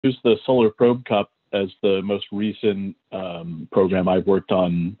use the Solar Probe Cup as the most recent program I've worked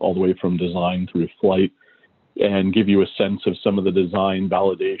on all the way from design through flight, and give you a sense of some of the design,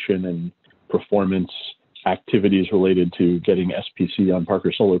 validation, and performance activities related to getting SPC on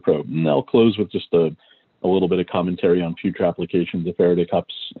Parker Solar Probe. And I'll close with just a little bit of commentary on future applications of Faraday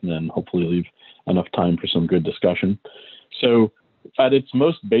cups, and then hopefully leave enough time for some good discussion. So at its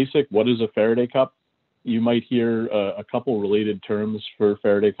most basic, what is a Faraday cup? You might hear a couple related terms for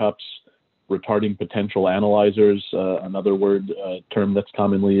Faraday cups. Retarding potential analyzers, another term that's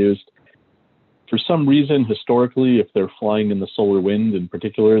commonly used. For some reason, historically, if they're flying in the solar wind in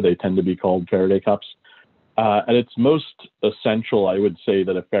particular, they tend to be called Faraday cups. At its most essential, I would say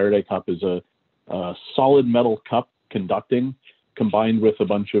that a Faraday cup is a solid metal cup conducting, combined with a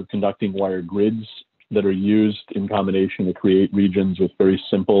bunch of conducting wire grids that are used in combination to create regions with very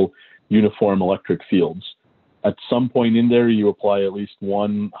simple uniform electric fields. At some point in there, you apply at least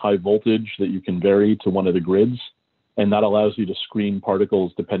one high voltage that you can vary to one of the grids, and that allows you to screen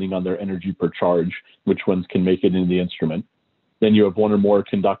particles depending on their energy per charge, which ones can make it into the instrument. Then you have one or more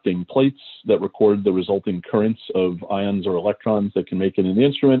conducting plates that record the resulting currents of ions or electrons that can make it in the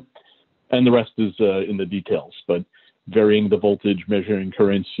instrument, and the rest is in the details. But varying the voltage, measuring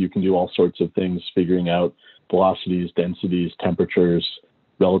currents, you can do all sorts of things, figuring out velocities, densities, temperatures,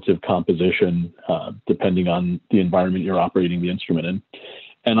 relative composition, depending on the environment you're operating the instrument in.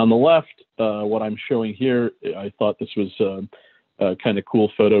 And on the left, what I'm showing here, I thought this was a kind of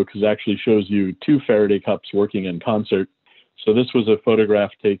cool photo because it actually shows you two Faraday cups working in concert. So this was a photograph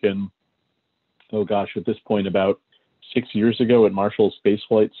taken, oh gosh, at this point about 6 years ago at Marshall Space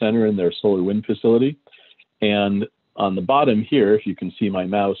Flight Center in their solar wind facility. And on the bottom here, if you can see my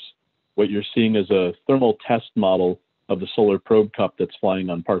mouse, what you're seeing is a thermal test model of the Solar Probe Cup that's flying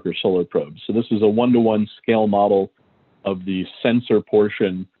on Parker Solar Probe. So this is a 1-to-1 scale model of the sensor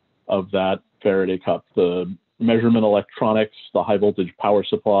portion of that Faraday cup. The measurement electronics, the high voltage power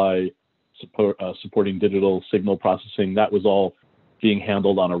supply, supporting digital signal processing, that was all being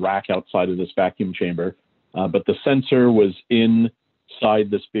handled on a rack outside of this vacuum chamber. But the sensor was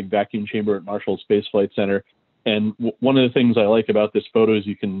inside this big vacuum chamber at Marshall Space Flight Center. And one of the things I like about this photo is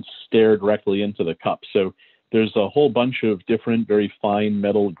you can stare directly into the cup. So there's a whole bunch of different, very fine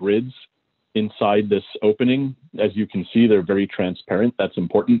metal grids inside this opening. As you can see, they're very transparent. That's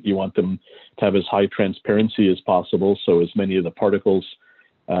important. You want them to have as high transparency as possible, so as many of the particles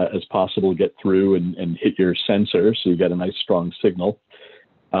as possible get through and hit your sensor, so you get a nice strong signal.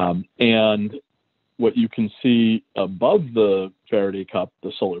 And what you can see above the Faraday cup,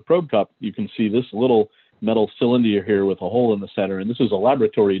 the Solar Probe Cup, you can see this little metal cylinder here with a hole in the center, and this is a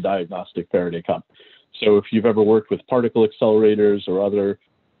laboratory diagnostic Faraday cup. So if you've ever worked with particle accelerators or other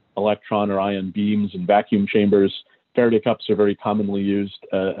electron or ion beams in vacuum chambers, Faraday cups are very commonly used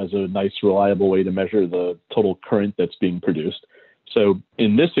as a nice, reliable way to measure the total current that's being produced. So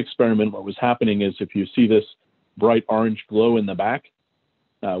in this experiment, what was happening is if you see this bright orange glow in the back,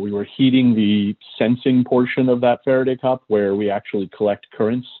 we were heating the sensing portion of that Faraday cup where we actually collect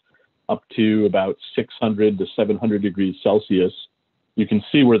currents up to about 600 to 700 degrees Celsius. You can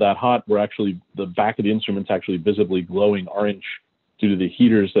see where that hot, the back of the instrument's actually visibly glowing orange due to the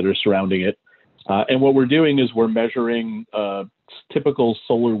heaters that are surrounding it. And what we're doing is we're measuring typical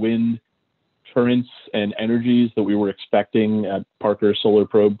solar wind currents and energies that we were expecting at Parker Solar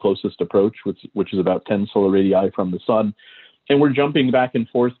Probe closest approach, which is about 10 solar radii from the sun. And we're jumping back and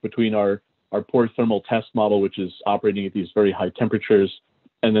forth between our pore thermal test model, which is operating at these very high temperatures,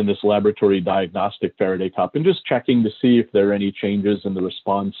 and then this laboratory diagnostic Faraday cup, and just checking to see if there are any changes in the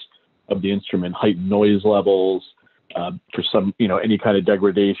response of the instrument, heightened noise levels, for some, any kind of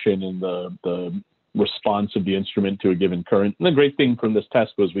degradation in the response of the instrument to a given current. And the great thing from this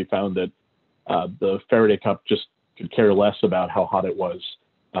test was we found that the Faraday cup just could care less about how hot it was.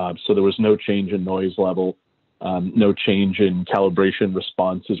 So there was no change in noise level, no change in calibration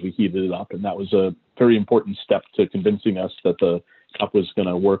response as we heated it up. And that was a very important step to convincing us that the cup was going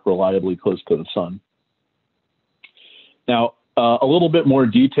to work reliably close to the sun. Now, a little bit more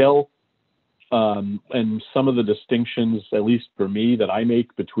detail and some of the distinctions, at least for me, that I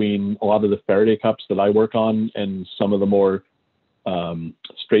make between a lot of the Faraday cups that I work on and some of the more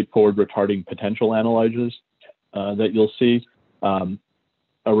straightforward retarding potential analyzers that you'll see.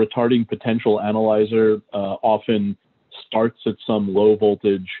 A retarding potential analyzer often starts at some low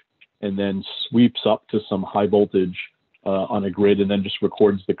voltage and then sweeps up to some high voltage on a grid and then just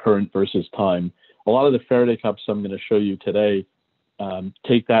records the current versus time. A lot of the Faraday cups I'm going to show you today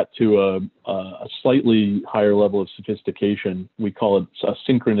take that to a slightly higher level of sophistication. We call it a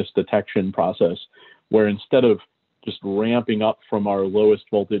synchronous detection process, where instead of just ramping up from our lowest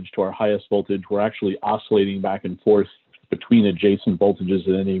voltage to our highest voltage. We're actually oscillating back and forth between adjacent voltages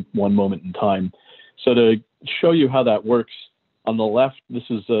at any one moment in time. So to show you how that works, on the left, this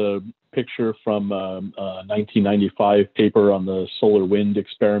is a picture from a 1995 paper on the solar wind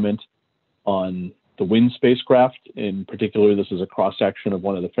experiment on the wind spacecraft. In particular, this is a cross-section of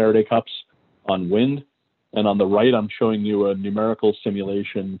one of the Faraday cups on wind. And on the right, I'm showing you a numerical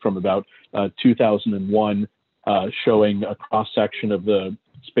simulation from about 2001, showing a cross-section of the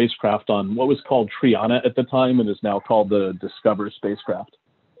spacecraft on what was called Triana at the time and is now called the Discover spacecraft.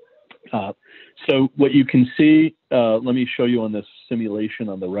 So what you can see, let me show you on this simulation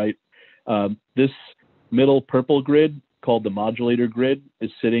on the right. This middle purple grid, called the modulator grid,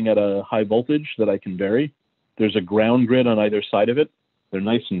 is sitting at a high voltage that I can vary. There's a ground grid on either side of it. They're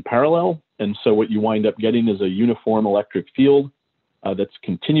nice and parallel. And so what you wind up getting is a uniform electric field that's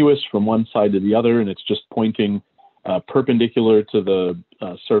continuous from one side to the other, and it's just pointing perpendicular to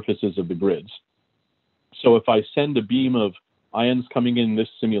the surfaces of the grids. So if I send a beam of ions coming in this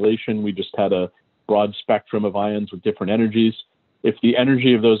simulation, we just had a broad spectrum of ions with different energies. If the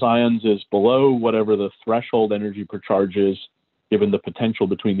energy of those ions is below whatever the threshold energy per charge is, given the potential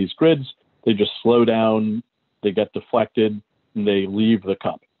between these grids, they just slow down, they get deflected, and they leave the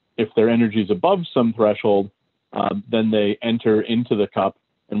cup. If their energy is above some threshold, then they enter into the cup,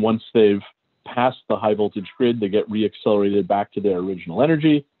 and once they've passed the high voltage grid, they get reaccelerated back to their original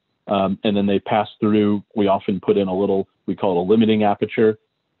energy, and then they pass through. We often put in a little, we call it a limiting aperture,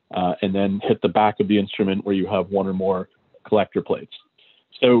 and then hit the back of the instrument where you have one or more collector plates.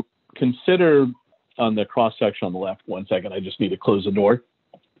 So consider on the cross section on the left, one second, I just need to close the door.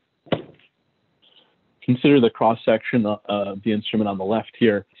 Consider the cross section of the instrument on the left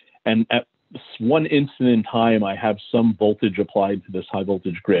here, and at one instant in time, I have some voltage applied to this high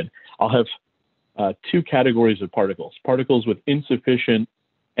voltage grid. I'll have two categories of particles. Particles with insufficient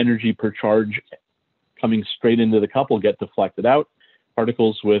energy per charge coming straight into the cup will get deflected out.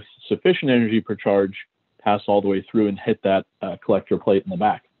 Particles with sufficient energy per charge pass all the way through and hit that collector plate in the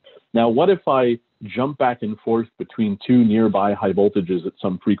back. Now, what if I jump back and forth between two nearby high voltages at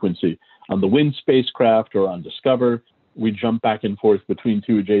some frequency? On the WIND spacecraft or on Discover, we jump back and forth between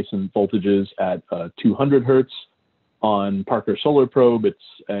two adjacent voltages at 200 hertz. On Parker Solar Probe,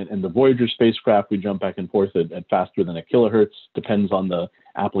 and the Voyager spacecraft, we jump back and forth at faster than a kilohertz. Depends on the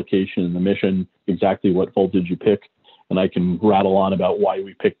application and the mission, exactly what voltage you pick. And I can rattle on about why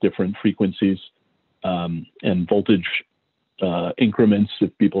we pick different frequencies and voltage increments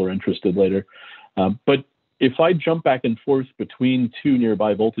if people are interested later. But if I jump back and forth between two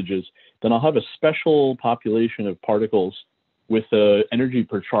nearby voltages, then I'll have a special population of particles with an energy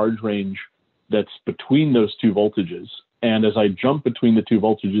per charge range that's between those two voltages. And as I jump between the two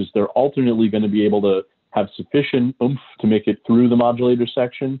voltages, they're alternately going to be able to have sufficient oomph to make it through the modulator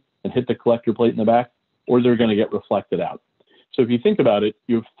section and hit the collector plate in the back, or they're going to get reflected out. So if you think about it,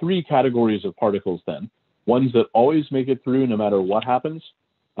 you have three categories of particles then. Ones that always make it through no matter what happens,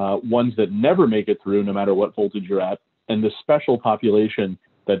 ones that never make it through no matter what voltage you're at, and the special population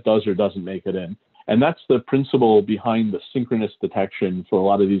that does or doesn't make it in. And that's the principle behind the synchronous detection for a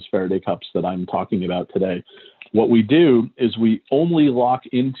lot of these Faraday cups that I'm talking about today. What we do is we only lock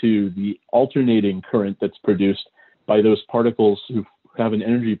into the alternating current that's produced by those particles who have an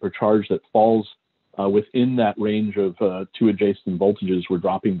energy per charge that falls within that range of two adjacent voltages we're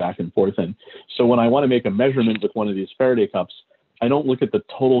dropping back and forth in. So when I want to make a measurement with one of these Faraday cups, I don't look at the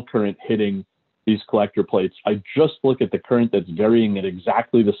total current hitting these collector plates. I just look at the current that's varying at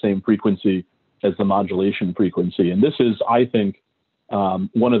exactly the same frequency as the modulation frequency. And this is, I think,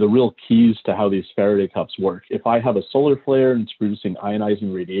 one of the real keys to how these Faraday cups work. If I have a solar flare and it's producing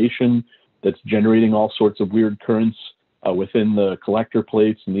ionizing radiation that's generating all sorts of weird currents within the collector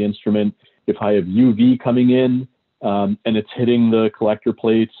plates and the instrument, if I have UV coming in and it's hitting the collector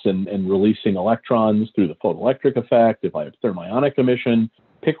plates and releasing electrons through the photoelectric effect, if I have thermionic emission,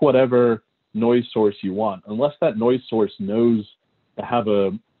 pick whatever noise source you want. Unless that noise source knows to have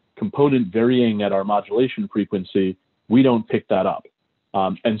a component varying at our modulation frequency, we don't pick that up.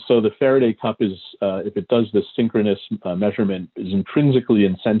 And so the Faraday cup is, if it does this synchronous measurement, is intrinsically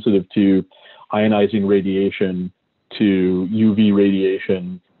insensitive to ionizing radiation, to UV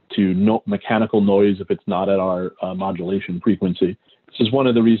radiation, to mechanical noise if it's not at our modulation frequency. This is one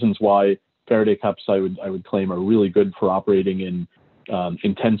of the reasons why Faraday cups, I would claim, are really good for operating in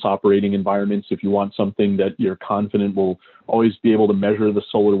intense operating environments. If you want something that you're confident will always be able to measure the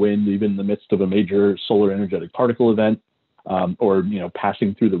solar wind, even in the midst of a major solar energetic particle event, or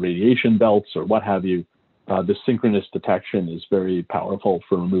passing through the radiation belts or what have you, the synchronous detection is very powerful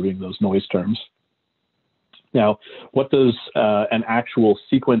for removing those noise terms. Now, what does an actual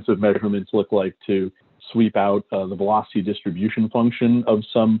sequence of measurements look like to sweep out the velocity distribution function of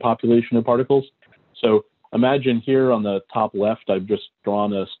some population of particles? So imagine here on the top left, I've just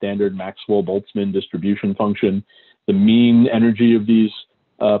drawn a standard Maxwell-Boltzmann distribution function. The mean energy of these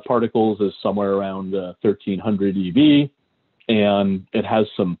particles is somewhere around 1300 eV, and it has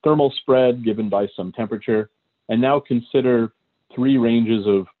some thermal spread given by some temperature. And now consider three ranges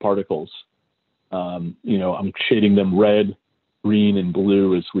of particles. I'm shading them red, green, and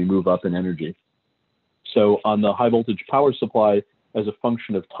blue as we move up in energy. So on the high voltage power supply, as a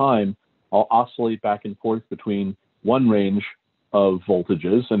function of time, I'll oscillate back and forth between one range of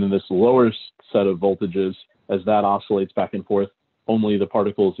voltages, and in this lower set of voltages, as that oscillates back and forth, only the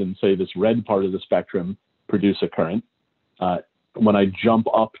particles in, say, this red part of the spectrum produce a current. When I jump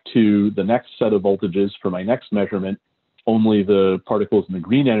up to the next set of voltages for my next measurement, only the particles in the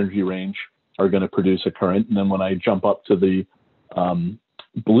green energy range are going to produce a current. And then when I jump up to the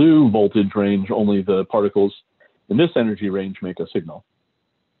blue voltage range, only the particles in this energy range make a signal.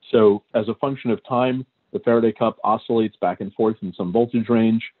 So as a function of time, the Faraday cup oscillates back and forth in some voltage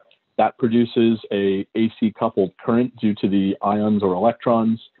range. That produces a AC coupled current due to the ions or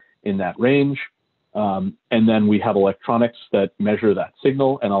electrons in that range. And then we have electronics that measure that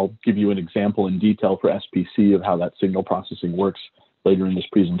signal. And I'll give you an example in detail for SPC of how that signal processing works later in this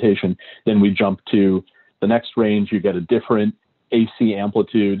presentation. Then we jump to the next range. You get a different AC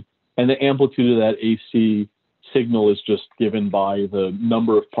amplitude. And the amplitude of that AC signal is just given by the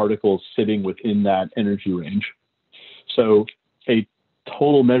number of particles sitting within that energy range. So a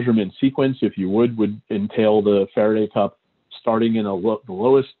total measurement sequence, if you would entail the Faraday cup starting in the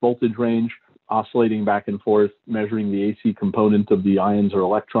lowest voltage range, oscillating back and forth, measuring the AC component of the ions or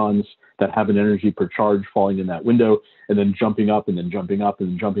electrons that have an energy per charge falling in that window, and then jumping up and then jumping up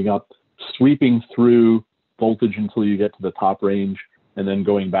and jumping up, sweeping through voltage until you get to the top range, and then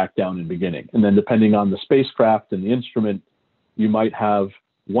going back down and beginning. And then depending on the spacecraft and the instrument, you might have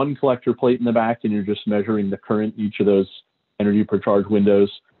one collector plate in the back and you're just measuring the current in each of those energy per charge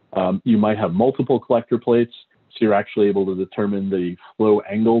windows. You might have multiple collector plates, so you're actually able to determine the flow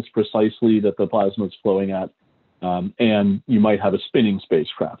angles precisely that the plasma is flowing at. And you might have a spinning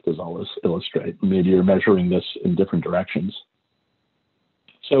spacecraft, as I'll illustrate. Maybe you're measuring this in different directions.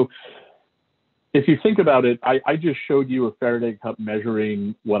 So if you think about it, I just showed you a Faraday cup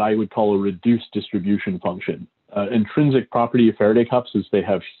measuring what I would call a reduced distribution function. Intrinsic property of Faraday cups is they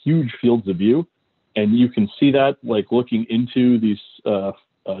have huge fields of view. And you can see that like looking into these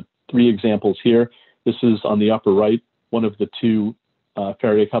three examples here. This is on the upper right, one of the two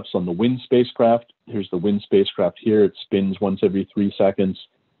Faraday cups on the WIND spacecraft. Here's the WIND spacecraft here. It spins once every 3 seconds.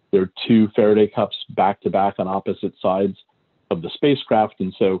 There are two Faraday cups back to back on opposite sides of the spacecraft.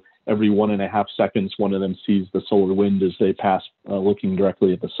 And so every 1.5 seconds, one of them sees the solar wind as they pass looking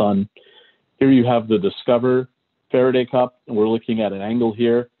directly at the sun. Here you have the Discover Faraday cup, and we're looking at an angle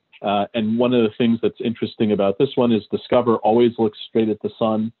here. And one of the things that's interesting about this one is Discover always looks straight at the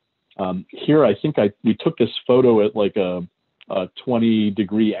sun. Here, I think we took this photo at like a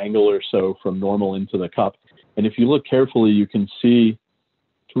 20-degree angle or so from normal into the cup. And if you look carefully, you can see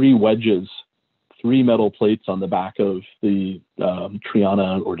 3 wedges, 3 metal plates on the back of the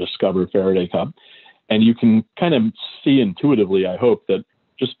Triana or Discover Faraday cup. And you can kind of see intuitively, I hope, that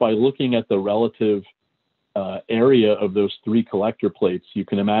just by looking at the relative area of those 3 collector plates, you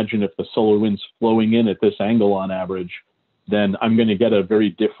can imagine if the solar wind's flowing in at this angle on average, then I'm going to get a very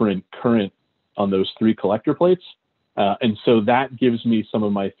different current on those 3 collector plates. And so that gives me some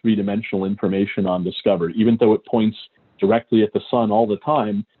of my 3-dimensional information on Discover. Even though it points directly at the sun all the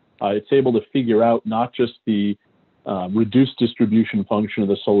time, it's able to figure out not just the reduced distribution function of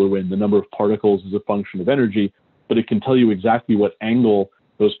the solar wind, the number of particles as a function of energy, but it can tell you exactly what angle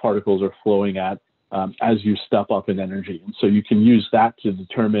those particles are flowing at as you step up in energy. And so you can use that to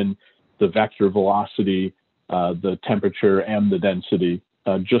determine the vector velocity, the temperature, and the density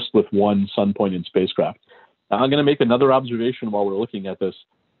just with one sun-pointed spacecraft. Now, I'm going to make another observation while we're looking at this.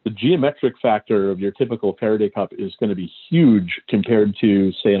 The geometric factor of your typical Faraday cup is going to be huge compared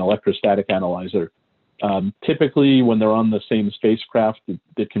to, say, an electrostatic analyzer. Typically, when they're on the same spacecraft,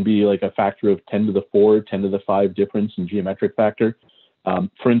 it can be like a factor of 10 to the 4, 10 to the 5 difference in geometric factor.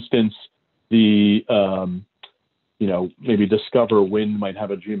 For instance, the maybe Discover Wind might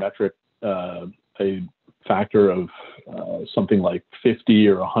have a geometric a factor of something like 50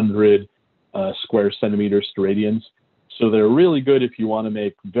 or 100 square centimeters to radians. So they're really good if you want to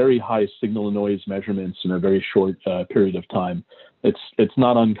make very high signal to noise measurements in a very short period of time. It's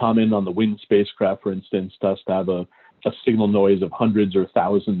not uncommon on the WIND spacecraft, for instance, to have a signal noise of hundreds or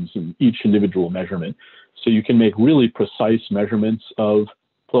thousands in each individual measurement. So you can make really precise measurements of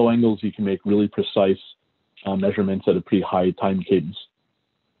flow angles. You can make really precise measurements at a pretty high time cadence.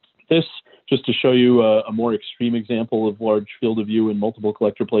 This, just to show you a more extreme example of large field of view and multiple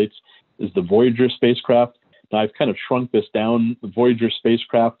collector plates, is the Voyager spacecraft. Now I've kind of shrunk this down. The Voyager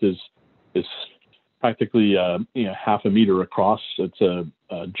spacecraft is practically half a meter across. It's a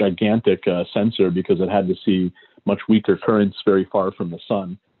gigantic sensor because it had to see much weaker currents very far from the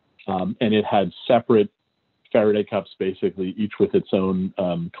sun. And it had separate Faraday cups, basically, each with its own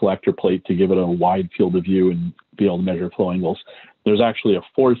collector plate to give it a wide field of view and be able to measure flow angles. There's actually a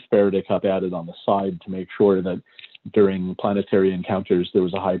fourth Faraday cup added on the side to make sure that during planetary encounters, there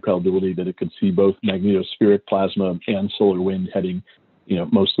was a high probability that it could see both magnetospheric plasma and solar wind heading,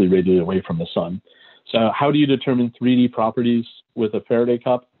 mostly radially away from the sun. So how do you determine 3D properties with a Faraday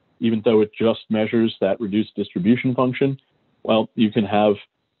cup, even though it just measures that reduced distribution function? Well, you can have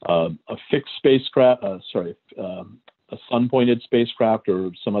a fixed spacecraft, a sun-pointed spacecraft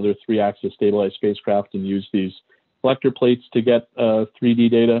or some other 3-axis stabilized spacecraft and use these collector plates to get 3D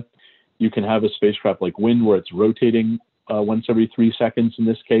data. You can have a spacecraft like WIND where it's rotating once every 3 seconds in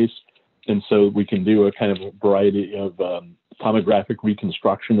this case. And so we can do a kind of a variety of tomographic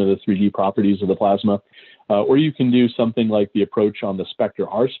reconstruction of the 3D properties of the plasma. Or you can do something like the approach on the Spectre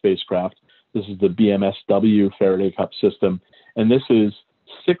R spacecraft. This is the BMSW Faraday cup system. And this is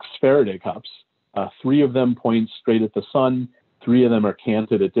 6 Faraday cups. 3 of them point straight at the sun. 3 of them are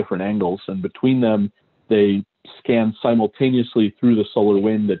canted at different angles. And between them, they scan simultaneously through the solar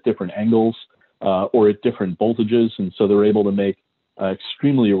wind at different angles or at different voltages. And so they're able to make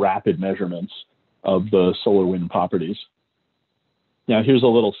extremely rapid measurements of the solar wind properties. Now, here's a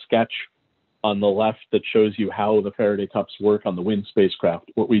little sketch on the left that shows you how the Faraday cups work on the WIND spacecraft.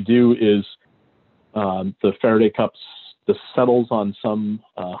 What we do is the Faraday cups settles on some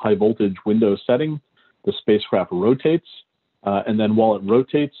high voltage window setting. The spacecraft rotates, and then while it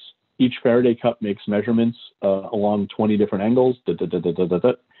rotates, each Faraday cup makes measurements along 20 different angles,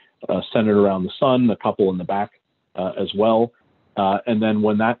 centered around the sun, a couple in the back as well. And then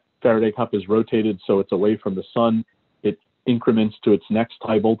when that Faraday cup is rotated so it's away from the sun, it increments to its next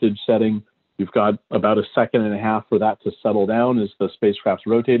high voltage setting. You've got about a second and a half for that to settle down as the spacecraft's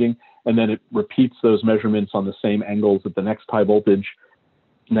rotating, and then it repeats those measurements on the same angles at the next high voltage,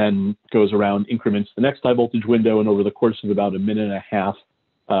 and then goes around, increments the next high voltage window, and over the course of about a minute and a half,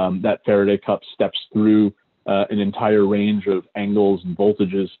 that Faraday cup steps through an entire range of angles and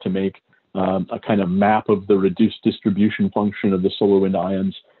voltages to make a kind of map of the reduced distribution function of the solar wind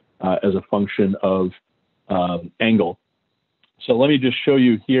ions as a function of angle. So let me just show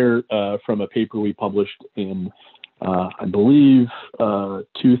you here from a paper we published in, I believe,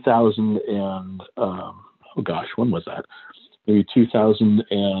 2000 and, when was that? Maybe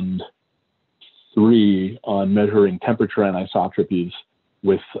 2003 on measuring temperature anisotropies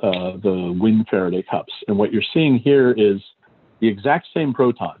with the WIND Faraday cups. And what you're seeing here is the exact same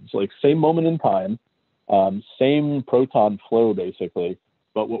protons, like same moment in time, same proton flow basically,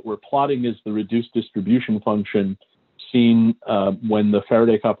 but what we're plotting is the reduced distribution function seen when the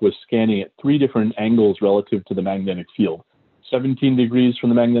Faraday cup was scanning at 3 different angles relative to the magnetic field. 17 degrees from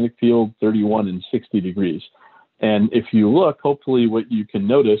the magnetic field, 31 and 60 degrees. And if you look, hopefully what you can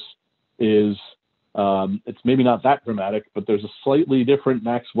notice is it's maybe not that dramatic, but there's a slightly different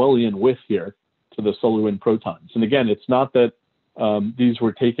Maxwellian width here to the solar wind protons. And again, it's not that these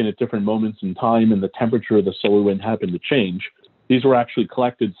were taken at different moments in time and the temperature of the solar wind happened to change. These were actually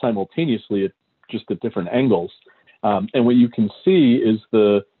collected simultaneously at different angles. And what you can see is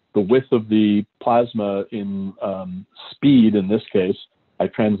the width of the plasma in speed in this case. I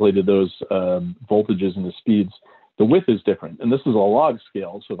translated those voltages into speeds. The width is different, and this is a log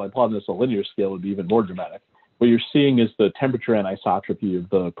scale, so if I plot this a linear scale, it would be even more dramatic. What you're seeing is the temperature anisotropy of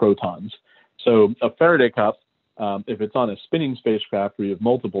the protons. So a Faraday cup, if it's on a spinning spacecraft where you have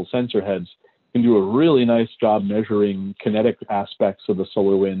multiple sensor heads, can do a really nice job measuring kinetic aspects of the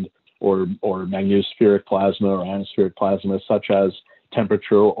solar wind or magnetospheric plasma or ionospheric plasma, such as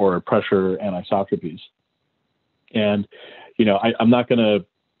temperature or pressure anisotropies. And, I'm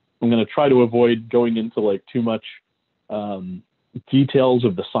going to try to avoid going into like too much details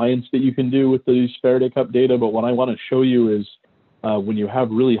of the science that you can do with these Faraday cup data. But what I want to show you is when you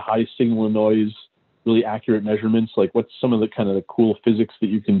have really high signal noise, really accurate measurements, like what's some of the kind of the cool physics that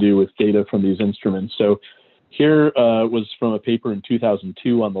you can do with data from these instruments. So here was from a paper in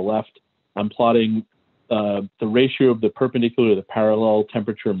 2002 on the left. I'm plotting the ratio of the perpendicular to the parallel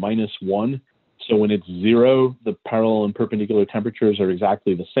temperature -1. So when it's 0, the parallel and perpendicular temperatures are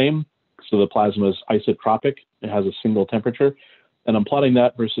exactly the same. So the plasma is isotropic. It has a single temperature. and I'm plotting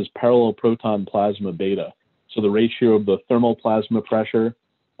that versus parallel proton plasma beta. So the ratio of the thermal plasma pressure,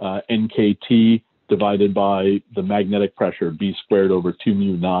 NKT, divided by the magnetic pressure, B squared over 2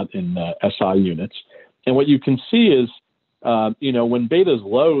 mu naught in SI units. And what you can see is, when beta is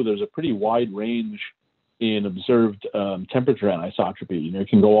low, there's a pretty wide range in observed temperature anisotropy. It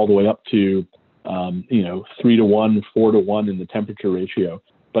can go all the way up to, 3 to 1, 4 to 1 in the temperature ratio.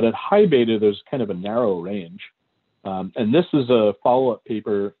 But at high beta, there's kind of a narrow range. And this is a follow-up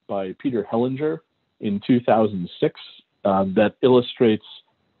paper by Peter Hellinger in 2006 that illustrates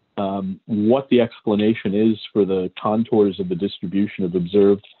what the explanation is for the contours of the distribution of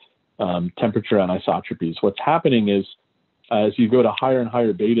observed temperature anisotropies. What's happening is, as you go to higher and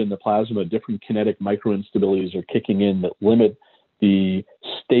higher beta in the plasma, different kinetic microinstabilities are kicking in that limit the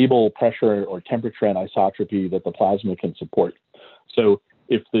stable pressure or temperature anisotropy that the plasma can support. So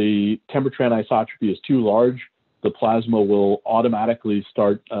if the temperature anisotropy is too large, the plasma will automatically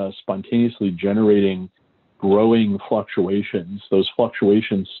start spontaneously generating growing fluctuations. Those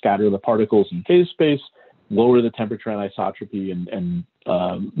fluctuations scatter the particles in phase space, lower the temperature anisotropy, and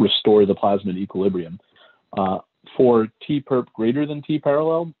restore the plasma in equilibrium. For T-perp greater than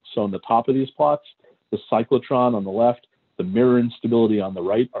T-parallel, so on the top of these plots, the cyclotron on the left, the mirror instability on the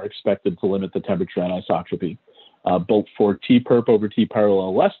right are expected to limit the temperature anisotropy. But for T-perp over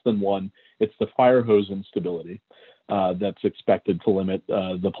T-parallel less than 1, it's the fire hose instability that's expected to limit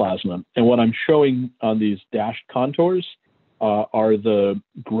the plasma. And what I'm showing on these dashed contours are the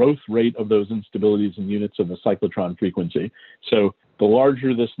growth rate of those instabilities in units of the cyclotron frequency. So the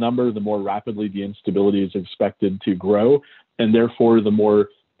larger this number, the more rapidly the instability is expected to grow, and therefore the more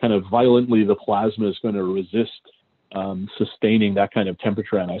kind of violently the plasma is going to resist sustaining that kind of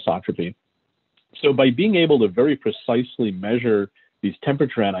temperature anisotropy. So by being able to very precisely measure these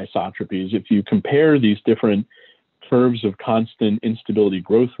temperature anisotropies, if you compare these different curves of constant instability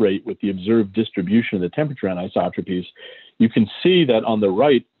growth rate with the observed distribution of the temperature anisotropies, you can see that on the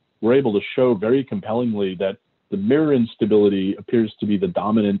right, we're able to show very compellingly that the mirror instability appears to be the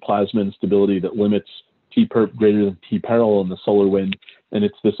dominant plasma instability that limits T-perp greater than T-parallel in the solar wind. And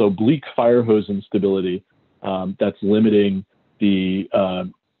it's this oblique fire hose instability that's limiting the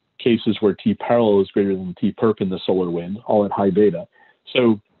cases where T-parallel is greater than T-perp in the solar wind, all at high beta.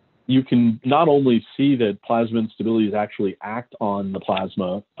 So you can not only see that plasma instabilities actually act on the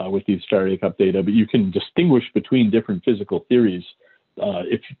plasma with these Faraday cup data, but you can distinguish between different physical theories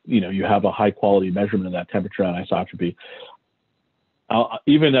if you have a high quality measurement of that temperature anisotropy.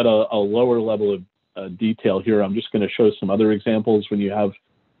 Even at a lower level of detail here, I'm just going to show some other examples when you have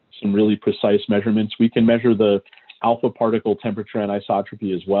some really precise measurements. We can measure the alpha particle temperature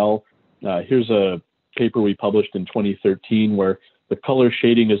anisotropy as well. Here's a paper we published in 2013 where the color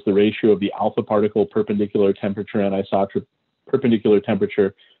shading is the ratio of the alpha particle perpendicular temperature anisotropy, perpendicular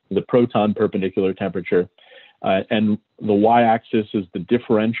temperature to the proton perpendicular temperature. And the y-axis is the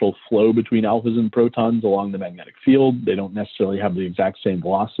differential flow between alphas and protons along the magnetic field. They don't necessarily have the exact same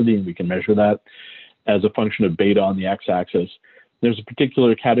velocity, and we can measure that as a function of beta on the x-axis. There's a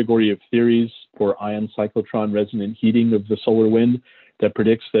particular category of theories for ion cyclotron resonant heating of the solar wind that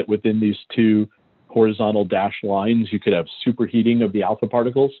predicts that within these two horizontal dashed lines, you could have superheating of the alpha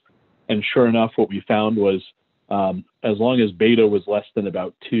particles. And sure enough, what we found was as long as beta was less than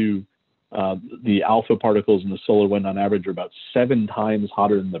about 2, the alpha particles in the solar wind on average are about 7 times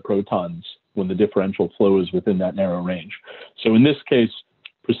hotter than the protons when the differential flow is within that narrow range. So in this case,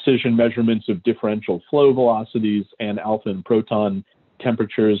 precision measurements of differential flow velocities and alpha and proton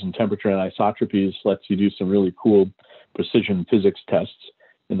temperatures and temperature anisotropies lets you do some really cool precision physics tests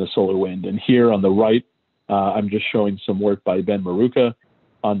in the solar wind. And here on the right, I'm just showing some work by Ben Maruca.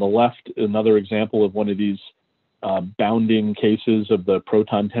 On the left, another example of one of these bounding cases of the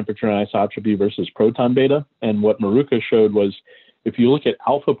proton temperature anisotropy versus proton beta. And what Maruca showed was if you look at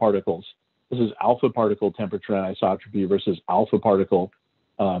alpha particles, this is alpha particle temperature anisotropy versus alpha particle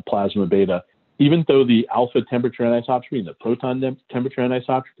plasma beta. Even though the alpha temperature anisotropy and the proton temperature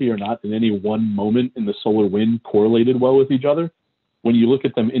anisotropy are not in any one moment in the solar wind correlated well with each other, when you look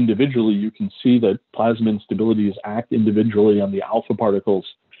at them individually, you can see that plasma instabilities act individually on the alpha particles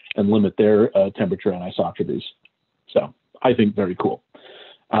and limit their temperature anisotropies. So I think very cool.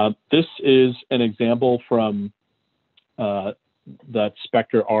 This is an example from that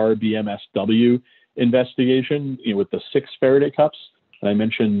Spectre R BMSW investigation with the 6 Faraday cups. And I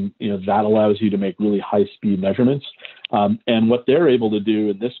mentioned, that allows you to make really high-speed measurements. And what they're able to do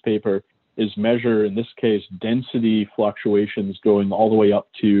in this paper is measure, in this case, density fluctuations going all the way up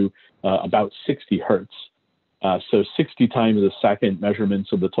to about 60 hertz. So 60 times a second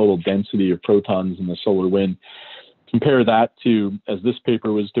measurements of the total density of protons in the solar wind. compare that to, as this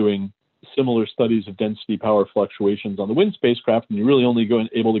paper was doing, similar studies of density power fluctuations on the wind spacecraft, and you're really only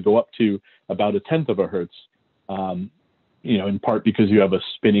able to go up to about 1/10 of a hertz, in part because you have a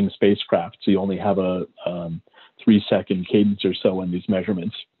spinning spacecraft, so you only have a 3-second cadence or so in these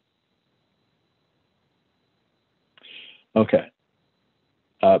measurements. Okay.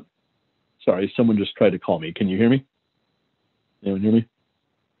 Sorry, someone just tried to call me. Can you hear me? Anyone hear me?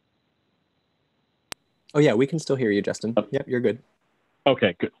 Oh yeah, we can still hear you, Justin. Yep, you're good.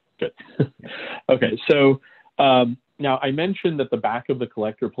 Okay, good. Okay, so now I mentioned that the back of the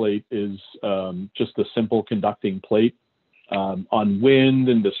collector plate is just a simple conducting plate. On Wind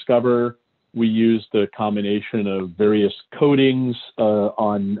and Discover, we used a combination of various coatings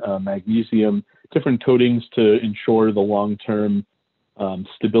on magnesium, different coatings to ensure the long-term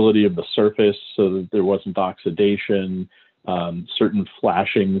stability of the surface so that there wasn't oxidation, certain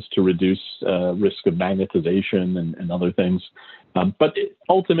flashings to reduce risk of magnetization and other things. But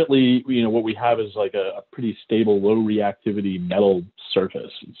ultimately, what we have is like a pretty stable, low reactivity metal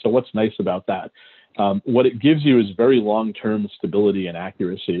surface. So what's nice about that? What it gives you is very long-term stability and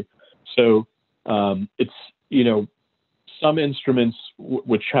accuracy. So it's, some instruments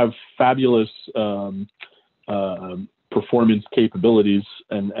which have fabulous performance capabilities,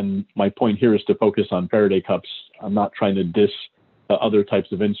 and my point here is to focus on Faraday cups. I'm not trying to diss other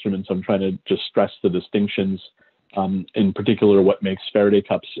types of instruments. I'm trying to just stress the distinctions, in particular what makes Faraday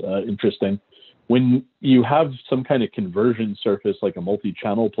cups interesting. When you have some kind of conversion surface like a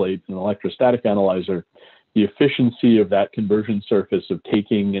multi-channel plate, an electrostatic analyzer, the efficiency of that conversion surface of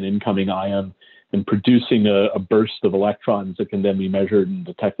taking an incoming ion and producing a burst of electrons that can then be measured and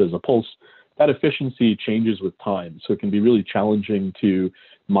detected as a pulse, that efficiency changes with time. So it can be really challenging to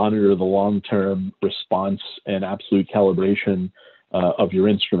monitor the long-term response and absolute calibration of your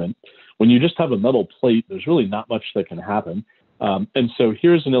instrument. When you just have a metal plate, there's really not much that can happen. And so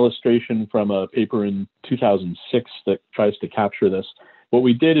here's an illustration from a paper in 2006 that tries to capture this. What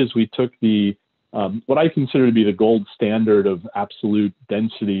we did is we took the what I consider to be the gold standard of absolute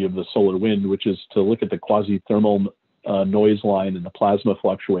density of the solar wind, which is to look at the quasi-thermal noise line and the plasma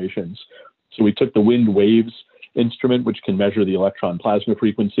fluctuations. So we took the wind waves instrument, which can measure the electron plasma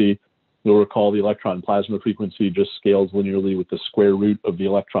frequency. You'll recall the electron plasma frequency just scales linearly with the square root of the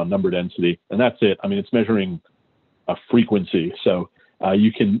electron number density, and that's it. I mean, it's measuring a frequency, so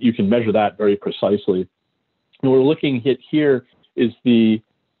you can measure that very precisely. And we're looking at here is the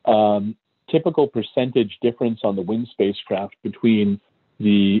typical percentage difference on the wind spacecraft between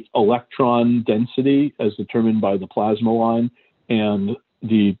the electron density as determined by the plasma line and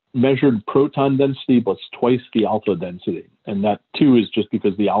the measured proton density, but it's twice the alpha density. And that too is just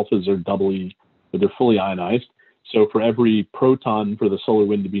because the alphas are they're fully ionized. So for every proton for the solar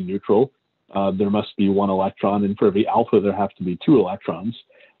wind to be neutral, there must be 1 electron, and for every alpha, there have to be 2 electrons.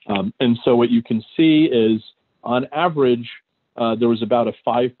 And so what you can see is, on average, there was about a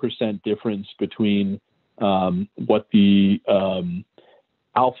 5% difference between what the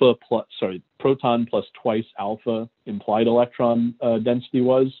proton plus twice alpha implied electron density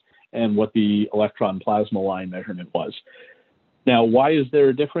was, and what the electron plasma line measurement was. Now, why is there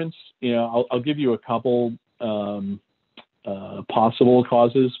a difference? I'll give you a couple possible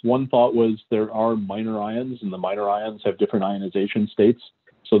causes. One thought was there are minor ions, and the minor ions have different ionization states,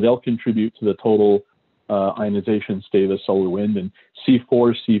 so they'll contribute to the total ionization state of the solar wind. And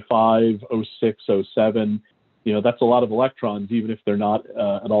C4, C5, O6, O7, that's a lot of electrons, even if they're not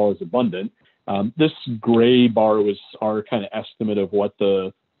at all as abundant. This gray bar was our kind of estimate of what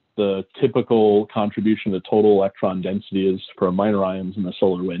the typical contribution to total electron density is for minor ions in the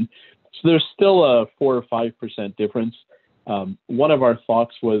solar wind. So there's still a 4 or 5% difference. One of our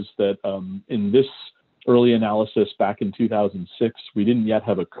thoughts was that in this early analysis back in 2006, we didn't yet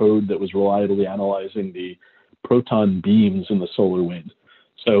have a code that was reliably analyzing the proton beams in the solar wind.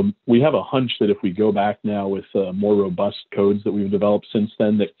 So we have a hunch that if we go back now with more robust codes that we've developed since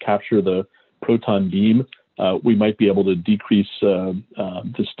then that capture the proton beam, we might be able to decrease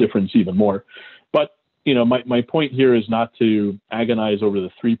this difference even more. But my point here is not to agonize over the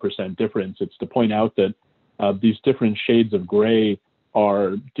 3% difference. It's to point out that these different shades of gray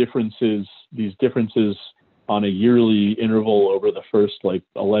are these differences on a yearly interval over the first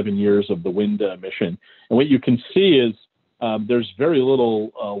 11 years of the wind mission. And what you can see is there's very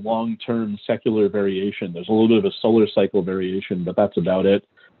little long-term secular variation. There's a little bit of a solar cycle variation, but that's about it.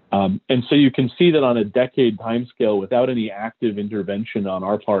 And so you can see that on a decade timescale, without any active intervention on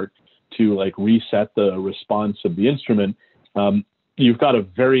our part to reset the response of the instrument, you've got a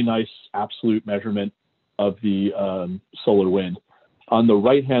very nice absolute measurement of the solar wind. On the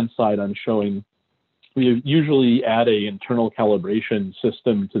right-hand side, I'm showing we usually add a internal calibration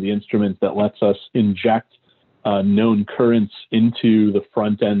system to the instrument that lets us inject known currents into the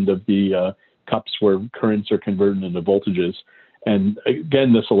front end of the cups where currents are converted into voltages. And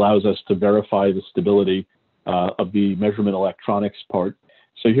again, this allows us to verify the stability of the measurement electronics part.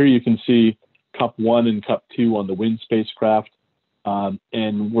 So here you can see cup 1 and cup 2 on the WIND spacecraft.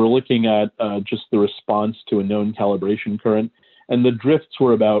 And we're looking at just the response to a known calibration current. And the drifts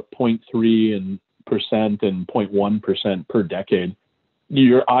were about 0.3% and 0.1% per decade.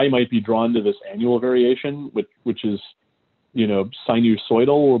 Your eye might be drawn to this annual variation, which is,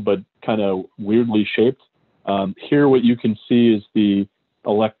 sinusoidal, but kind of weirdly shaped. Here, what you can see is the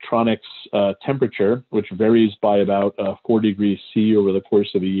electronics temperature, which varies by about 4 degrees C over the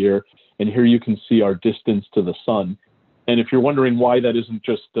course of a year. And here you can see our distance to the sun. And if you're wondering why that isn't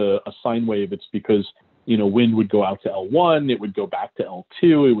just a sine wave, it's because, wind would go out to L1, it would go back to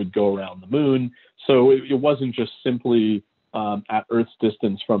L2, it would go around the moon. So it wasn't just simply at Earth's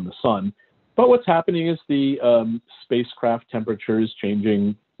distance from the sun. But what's happening is the spacecraft temperature is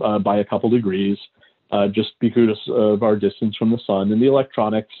changing by a couple degrees just because of our distance from the sun and the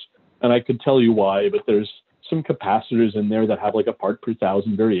electronics. And I could tell you why, but there's some capacitors in there that have like a part per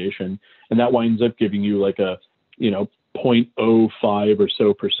thousand variation. And that winds up giving you like a, 0.05 or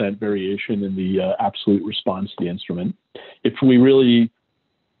so % variation in the absolute response to the instrument. If we really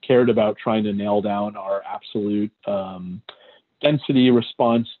cared about trying to nail down our absolute density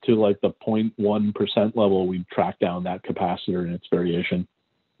response to like the 0.1% level, we track down that capacitor and its variation.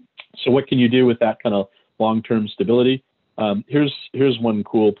 So what can you do with that kind of long-term stability? Here's one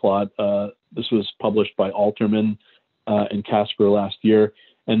cool plot. This was published by Alterman and Kasper last year.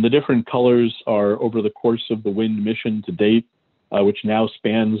 And the different colors are over the course of the WIND mission to date, which now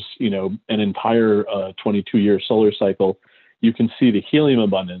spans, an entire 22-year solar cycle. You can see the helium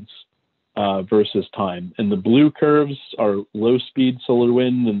abundance versus time. And the blue curves are low-speed solar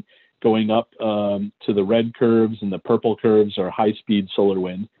wind, and going up to the red curves, and the purple curves are high-speed solar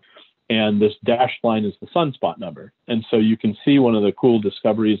wind. And this dashed line is the sunspot number. And so you can see one of the cool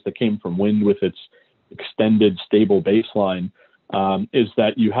discoveries that came from WIND with its extended stable baseline is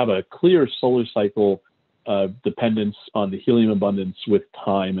that you have a clear solar cycle dependence on the helium abundance with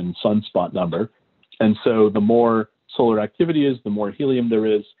time and sunspot number. And so the more solar activity is, the more helium there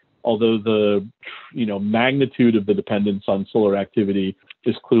is, although the magnitude of the dependence on solar activity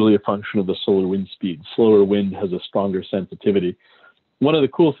is clearly a function of the solar wind speed. Slower wind has a stronger sensitivity. One of the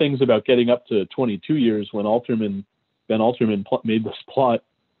cool things about getting up to 22 years when Ben Alterman made this plot,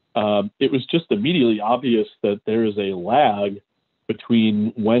 it was just immediately obvious that there is a lag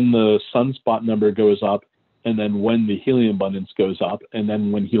between when the sunspot number goes up and then when the helium abundance goes up. And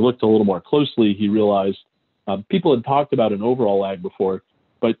then when he looked a little more closely, he realized people had talked about an overall lag before,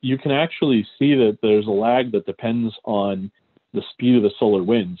 but you can actually see that there's a lag that depends on the speed of the solar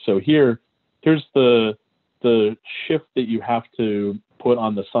wind. So here's the shift that you have to put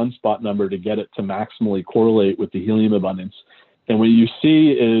on the sunspot number to get it to maximally correlate with the helium abundance. And what you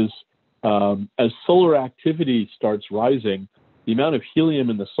see is as solar activity starts rising, the amount of helium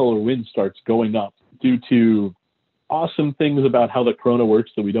in the solar wind starts going up due to awesome things about how the corona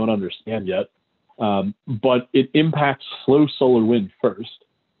works that we don't understand yet. But it impacts slow solar wind first.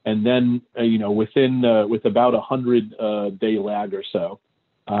 And then, with about 100-day lag or so.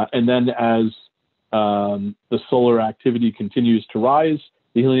 And then as the solar activity continues to rise,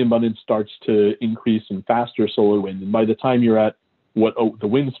 the helium abundance starts to increase in faster solar wind. And by the time you're at what the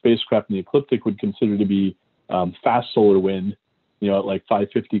WIND spacecraft and the ecliptic would consider to be fast solar wind, at like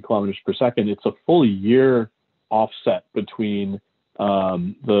 550 kilometers per second, it's a full year offset between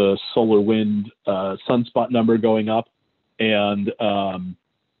the solar wind sunspot number going up and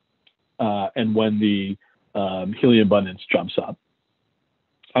when the helium abundance jumps up.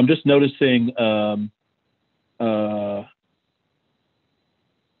 I'm just noticing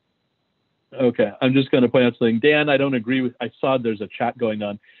okay, I'm just going to point out something. Dan, I don't agree with, I saw there's a chat going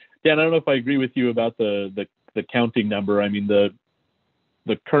on. Dan, I don't know if I agree with you about the counting number. I mean, the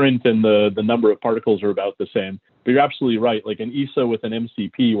current and the number of particles are about the same, but you're absolutely right. Like an ESA with an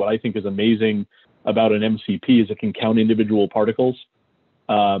MCP, what I think is amazing about an MCP is it can count individual particles.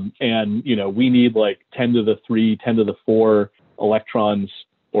 And, we need like 10 to the 3, 10 to the 4 electrons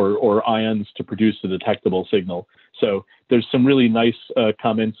or ions to produce a detectable signal. So there's some really nice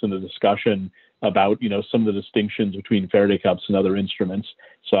comments in the discussion about, some of the distinctions between Faraday cups and other instruments.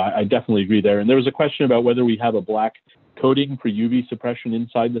 So I definitely agree there. And there was a question about whether we have a black coating for UV suppression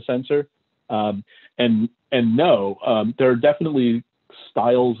inside the sensor. And no, there are definitely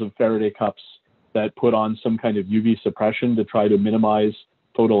styles of Faraday cups that put on some kind of UV suppression to try to minimize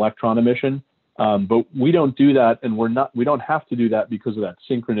photoelectron emission. But we don't do that, and we don't have to do that because of that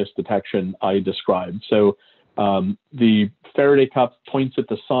synchronous detection I described. So the Faraday cup points at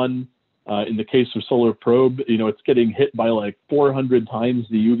the sun. In the case of solar probe, it's getting hit by like 400 times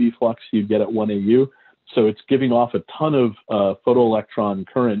the UV flux you'd get at 1 AU. So it's giving off a ton of photoelectron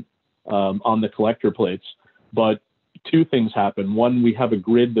current on the collector plates. But two things happen. One, we have a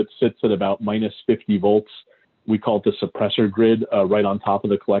grid that sits at about minus 50 volts. We call it the suppressor grid right on top of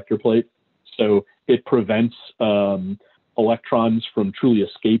the collector plate. So it prevents electrons from truly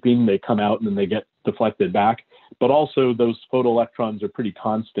escaping. They come out and then they get deflected back. But also those photoelectrons are pretty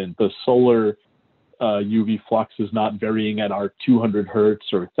constant. The solar UV flux is not varying at our 200 hertz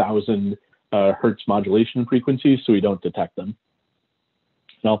or 1,000 hertz modulation frequencies, so we don't detect them.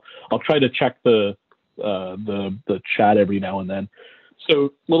 Now, I'll try to check the chat every now and then.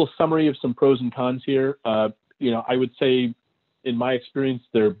 So, little summary of some pros and cons here. I would say, in my experience,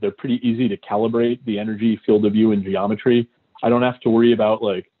 they're pretty easy to calibrate, the energy, field of view, and geometry. I don't have to worry about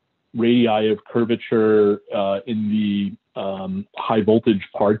like radii of curvature in the high voltage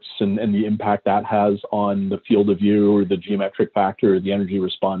parts and the impact that has on the field of view or the geometric factor or the energy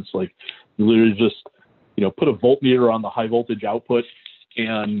response. Like, you literally just put a voltmeter on the high voltage output,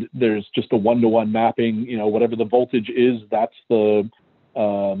 and there's just a one-to-one mapping. Whatever the voltage is, that's the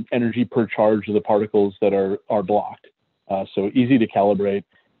energy per charge of the particles that are blocked. So easy to calibrate.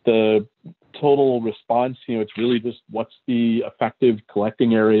 The total response, it's really just what's the effective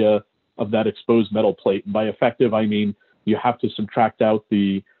collecting area of that exposed metal plate. And by effective, I mean you have to subtract out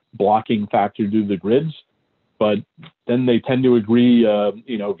the blocking factor due to the grids, but then they tend to agree,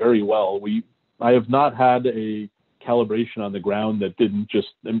 very well. I have not had a calibration on the ground that didn't just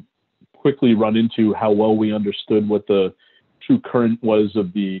quickly run into how well we understood what the true current was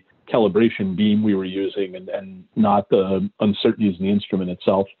of the calibration beam we were using, and not the uncertainties in the instrument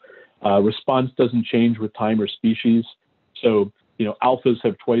itself. Response doesn't change with time or species. So, alphas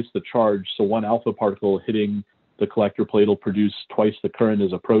have twice the charge. So one alpha particle hitting the collector plate will produce twice the current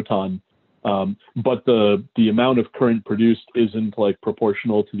as a proton. But the amount of current produced isn't like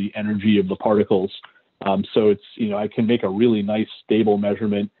proportional to the energy of the particles. So it's, I can make a really nice stable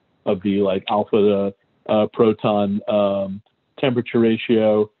measurement of the like alpha to proton temperature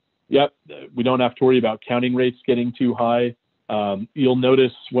ratio. Yep, we don't have to worry about counting rates getting too high. You'll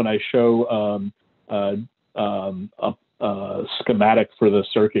notice when I show a schematic for the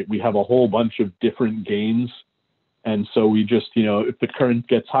circuit, we have a whole bunch of different gains. And so we just, if the current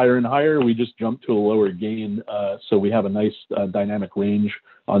gets higher and higher, we just jump to a lower gain. So we have a nice dynamic range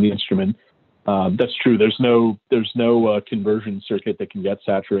on the instrument. That's true. There's no conversion circuit that can get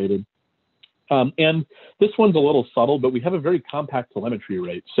saturated. And this one's a little subtle, but we have a very compact telemetry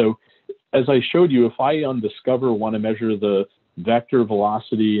rate. So as I showed you, if I on Discover want to measure the vector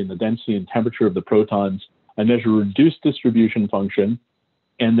velocity and the density and temperature of the protons, I measure reduced distribution function,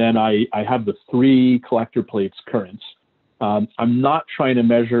 and then I have the 3 collector plates currents. I'm not trying to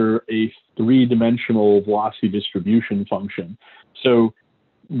measure a 3-dimensional velocity distribution function. So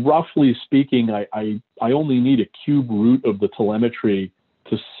roughly speaking, I only need a cube root of the telemetry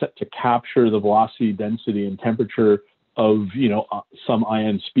to capture the velocity, density, and temperature of some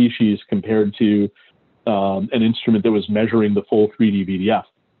ion species compared to an instrument that was measuring the full 3D VDF.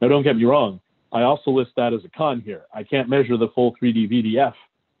 Now, don't get me wrong. I also list that as a con here. I can't measure the full 3D VDF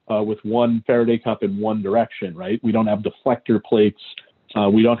with one Faraday cup in one direction, right? We don't have deflector plates.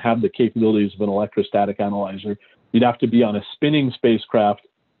 We don't have the capabilities of an electrostatic analyzer. You'd have to be on a spinning spacecraft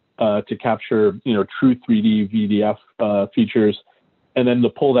to capture, true 3D VDF features. And then to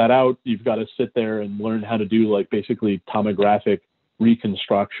pull that out, you've got to sit there and learn how to do like basically tomographic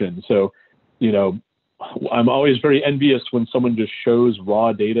reconstruction. So, I'm always very envious when someone just shows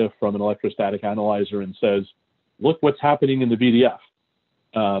raw data from an electrostatic analyzer and says, look what's happening in the VDF.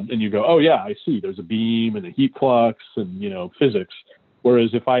 And you go, oh yeah, I see. There's a beam and a heat flux and, physics. Whereas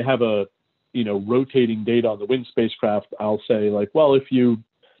if I have a, rotating data on the wind spacecraft, I'll say like, well, if you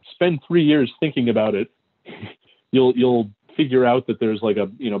spend 3 years thinking about it, you'll figure out that there's like a,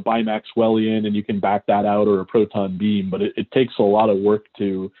 bimaxwellian and you can back that out, or a proton beam, but it takes a lot of work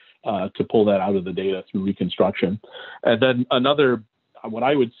to pull that out of the data through reconstruction. And then another, what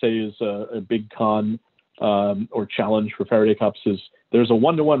I would say is a big con or challenge for Faraday cups is there's a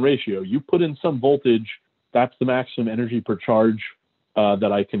 1-to-1 ratio. You put in some voltage, that's the maximum energy per charge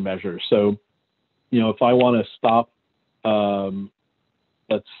that I can measure. So, if I want to stop,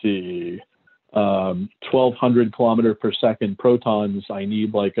 let's see, 1,200 kilometer per second protons, I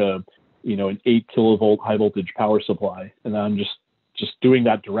need like an 8 kilovolt high voltage power supply. And I'm just doing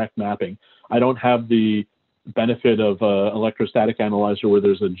that direct mapping. I don't have the benefit of electrostatic analyzer where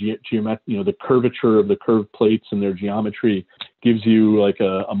there's a geometry, the curvature of the curved plates and their geometry gives you like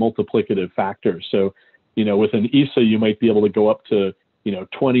a multiplicative factor. So, with an ESA, you might be able to go up to,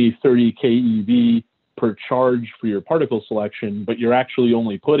 20, 30 keV per charge for your particle selection, but you're actually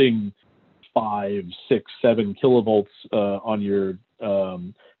only putting 5, 6, 7 kilovolts on your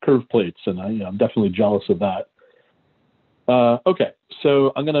curve plates, and I'm definitely jealous of that. Okay,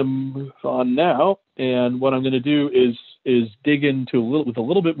 so I'm going to move on now, and what I'm going to do is dig into with a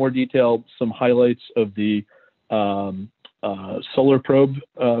little bit more detail some highlights of the Solar Probe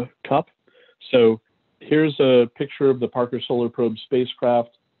cup. So here's a picture of the Parker Solar Probe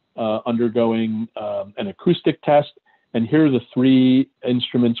spacecraft undergoing an acoustic test, and here are the 3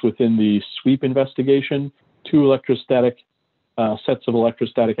 instruments within the sweep investigation: 2 electrostatic sets of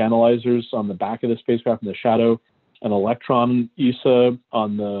electrostatic analyzers on the back of the spacecraft in the shadow, an electron ESA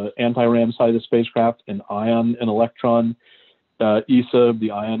on the anti-RAM side of the spacecraft, an ion and electron ESA. The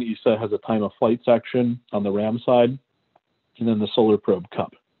ion ESA has a time of flight section on the RAM side, and then the Solar Probe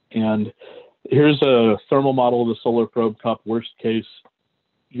cup. And here's a thermal model of the Solar Probe cup. Worst case,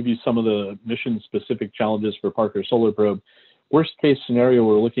 give you some of the mission-specific challenges for Parker Solar Probe. Worst case scenario,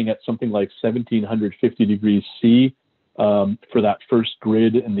 we're looking at something like 1750 degrees C for that first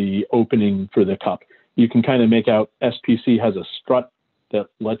grid in the opening for the cup. You can kind of make out SPC has a strut that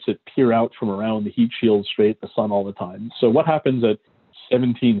lets it peer out from around the heat shield straight at the sun all the time. So what happens at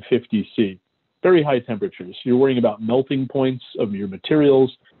 1750 C? Very high temperatures. You're worrying about melting points of your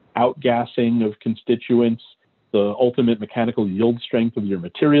materials, outgassing of constituents, the ultimate mechanical yield strength of your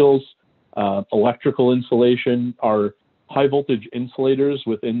materials, electrical insulation. Our high voltage insulators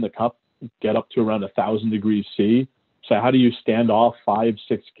within the cup get up to around 1,000 degrees C. So how do you stand off 5,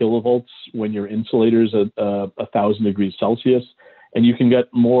 6 kilovolts when your insulator's at 1,000 degrees Celsius? And you can get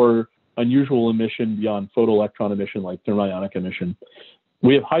more unusual emission beyond photoelectron emission, like thermionic emission.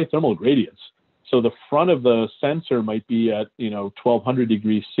 We have high thermal gradients. So the front of the sensor might be at 1,200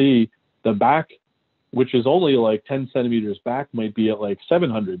 degrees C. The back, which is only like 10 centimeters back, might be at like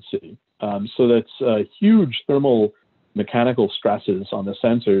 700 C. So that's huge thermal mechanical stresses on the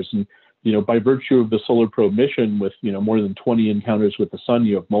sensors. And by virtue of the Solar Probe mission with, more than 20 encounters with the sun,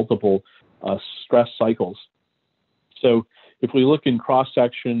 you have multiple stress cycles. So if we look in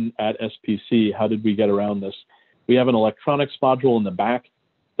cross-section at SPC, how did we get around this? We have an electronics module in the back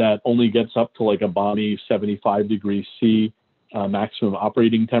that only gets up to like a balmy 75 degrees C maximum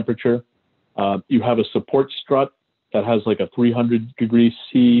operating temperature. You have a support strut that has like a 300 degrees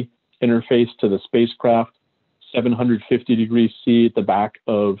C interface to the spacecraft, 750 degrees C at the back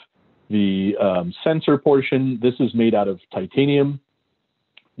of the sensor portion. This is made out of titanium.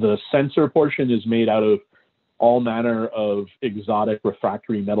 The sensor portion is made out of all manner of exotic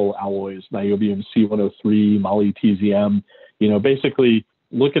refractory metal alloys, niobium C103, moly TZM. Basically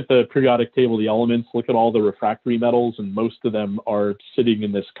look at the periodic table of the elements, look at all the refractory metals, and most of them are sitting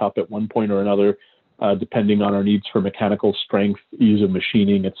in this cup at one point or another, depending on our needs for mechanical strength, ease of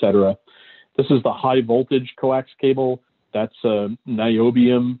machining, etc. This is the high voltage coax cable. That's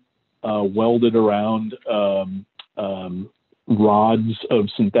niobium welded around rods of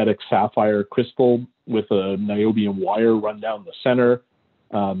synthetic sapphire crystal with a niobium wire run down the center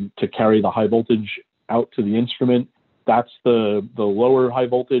to carry the high voltage out to the instrument. That's the lower high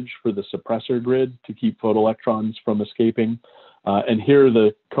voltage for the suppressor grid to keep photoelectrons from escaping. And here are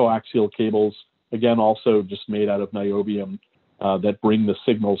the coaxial cables, again, also just made out of niobium that bring the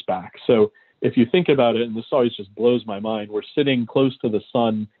signals back. So if you think about it, and this always just blows my mind, we're sitting close to the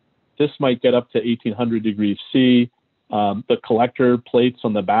sun. This might get up to 1,800 degrees C. The collector plates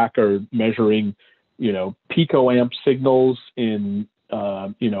on the back are measuring, picoamp signals in,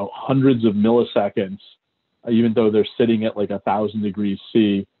 hundreds of milliseconds, even though they're sitting at like 1,000 degrees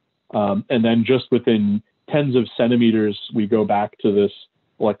C. And then just within tens of centimeters, we go back to this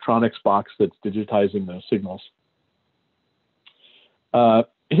electronics box that's digitizing those signals.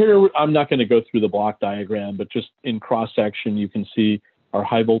 Here, I'm not going to go through the block diagram, but just in cross-section, you can see our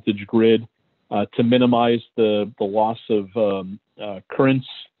high voltage grid to minimize the loss of currents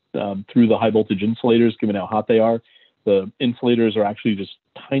through the high voltage insulators, given how hot they are. The insulators are actually just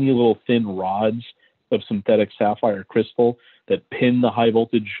tiny little thin rods of synthetic sapphire crystal that pin the high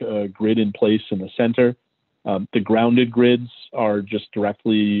voltage grid in place in the center. The grounded grids are just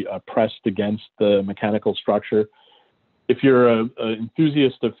directly pressed against the mechanical structure. If you're an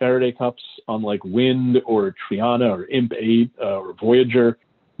enthusiast of Faraday cups on like Wind or Triana or Imp 8 or Voyager,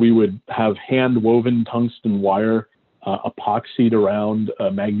 we would have hand-woven tungsten wire epoxied around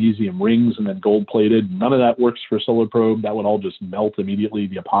magnesium rings and then gold plated. None of that works for solar probe. That would all just melt immediately.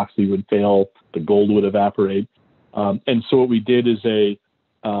 The epoxy would fail. The gold would evaporate. And so what we did is a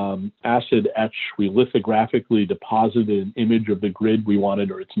acid etch. We lithographically deposited an image of the grid we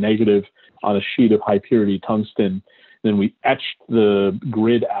wanted, or its negative, on a sheet of high purity tungsten. Then we etched the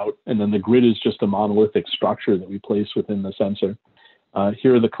grid out, and then the grid is just a monolithic structure that we place within the sensor.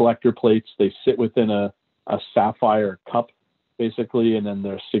 Here are the collector plates. They sit within a sapphire cup, basically, and then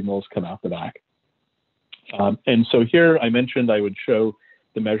their signals come out the back. And so here I mentioned I would show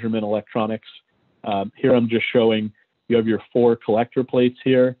the measurement electronics. Here I'm just showing you have your 4 collector plates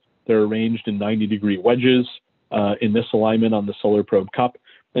here. They're arranged in 90-degree wedges in this alignment on the solar probe cup.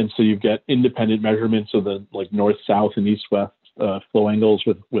 And so you get independent measurements of the north, south, and east-west flow angles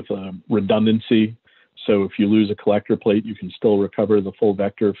with redundancy. So if you lose a collector plate, you can still recover the full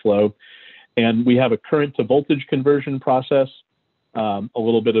vector flow. And we have a current to voltage conversion process, a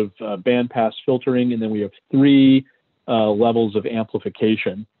little bit of bandpass filtering, and then we have 3 levels of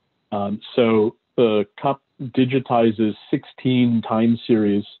amplification. So the cup digitizes 16 time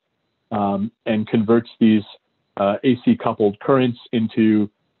series and converts these AC coupled currents into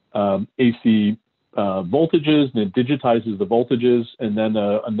AC voltages, and it digitizes the voltages. And then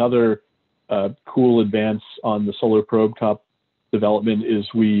another cool advance on the solar probe cup development is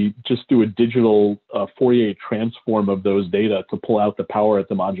we just do a digital Fourier transform of those data to pull out the power at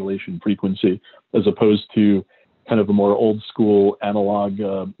the modulation frequency, as opposed to kind of a more old school analog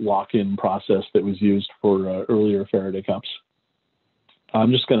lock-in process that was used for earlier Faraday cups.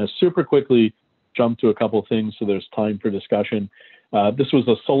 I'm just going to super quickly jump to a couple of things so there's time for discussion. This was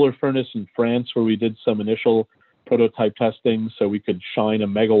a solar furnace in France where we did some initial prototype testing so we could shine a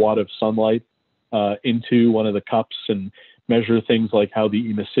megawatt of sunlight into one of the cups and measure things like how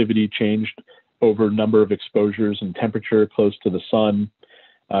the emissivity changed over number of exposures and temperature close to the sun.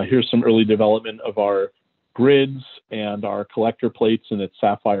 Here's some early development of our grids and our collector plates and its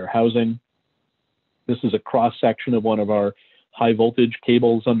sapphire housing. This is a cross section of one of our high voltage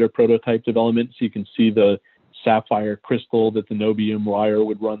cables under prototype development. So you can see the sapphire crystal that the niobium wire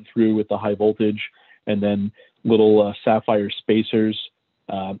would run through with the high voltage, and then little sapphire spacers,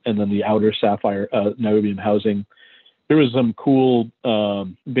 and then the outer sapphire niobium housing. There was some cool,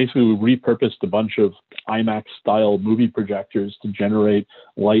 basically we repurposed a bunch of IMAX style movie projectors to generate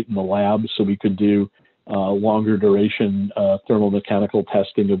light in the lab so we could do longer duration thermal mechanical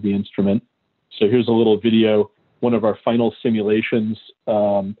testing of the instrument. So here's a little video, one of our final simulations.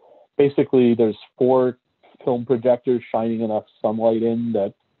 Basically there's 4 film projectors shining enough sunlight in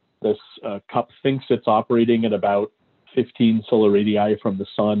that this cup thinks it's operating at about 15 solar radii from the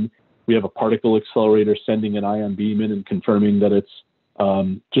sun. We have a particle accelerator sending an ion beam in and confirming that it's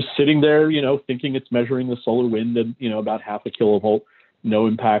just sitting there, thinking it's measuring the solar wind at, about half a kilovolt, no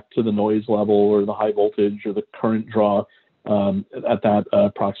impact to the noise level or the high voltage or the current draw at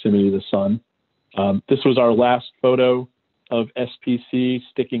that proximity to the sun. This was our last photo of SPC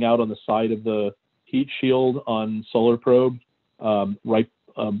sticking out on the side of the heat shield on solar probe right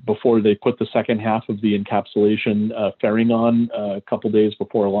before they put the second half of the encapsulation fairing on a couple days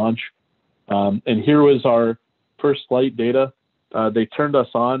before launch. And here was our first flight data. They turned us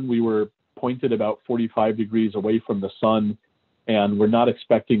on. We were pointed about 45 degrees away from the sun, and we're not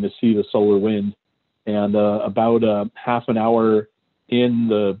expecting to see the solar wind. And about half an hour in,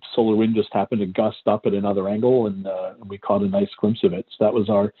 the solar wind just happened to gust up at another angle, and we caught a nice glimpse of it. So that was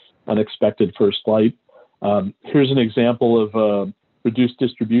our unexpected first flight. Here's an example of reduced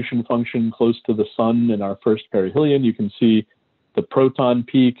distribution function close to the sun in our first perihelion. You can see the proton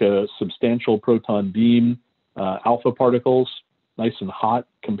peak, a substantial proton beam, alpha particles, nice and hot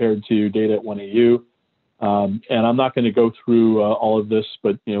compared to data at 1AU. And I'm not going to go through all of this,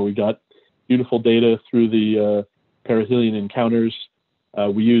 but we got beautiful data through the perihelion encounters.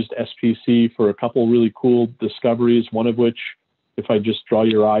 We used SPC for a couple really cool discoveries, one of which, if I just draw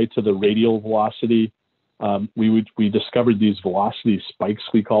your eye to the radial velocity, we discovered these velocity spikes,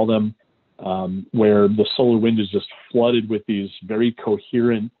 we call them, where the solar wind is just flooded with these very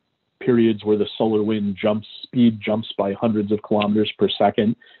coherent periods where the solar wind speed jumps by hundreds of kilometers per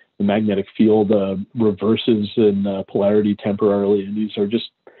second. The magnetic field reverses in polarity temporarily, and these are just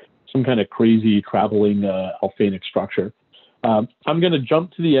some kind of crazy traveling alphanic structure. I'm going to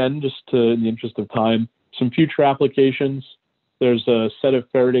jump to the end just in the interest of time. Some future applications. There's a set of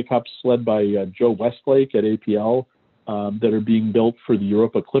Faraday cups led by Joe Westlake at APL that are being built for the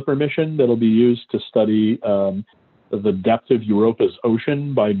Europa Clipper mission that'll be used to study the depth of Europa's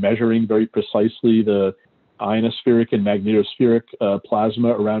ocean by measuring very precisely the ionospheric and magnetospheric plasma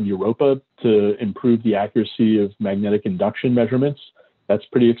around Europa to improve the accuracy of magnetic induction measurements. That's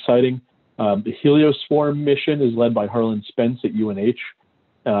pretty exciting. The Helioswarm mission is led by Harlan Spence at UNH,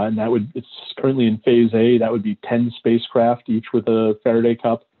 and it's currently in phase A. That would be 10 spacecraft, each with a Faraday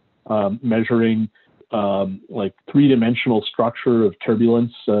cup, measuring like three-dimensional structure of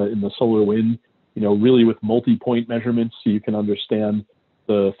turbulence in the solar wind, really with multi-point measurements so you can understand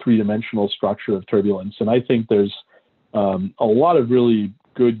the three-dimensional structure of turbulence. And I think there's a lot of really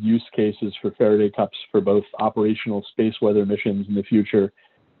good use cases for Faraday cups for both operational space weather missions in the future,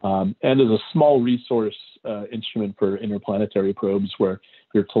 and as a small resource instrument for interplanetary probes where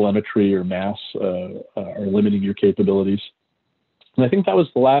your telemetry or mass are limiting your capabilities. And I think that was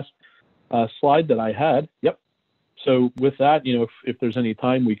the last slide that I had. Yep. So with that, if there's any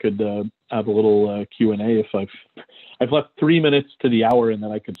time, we could have a little Q&A. If I've left 3 minutes to the hour, and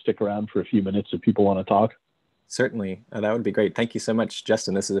then I could stick around for a few minutes if people want to talk. Certainly. That would be great. Thank you so much,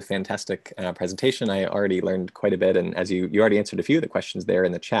 Justin. This is a fantastic presentation. I already learned quite a bit. And as you already answered a few of the questions there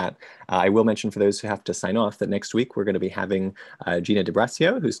in the chat, I will mention for those who have to sign off that next week we're going to be having Gina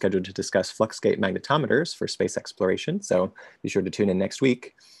DeBrasio, who's scheduled to discuss fluxgate magnetometers for space exploration. So be sure to tune in next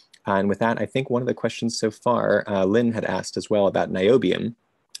week. And with that, I think one of the questions so far, Lynn had asked as well about niobium.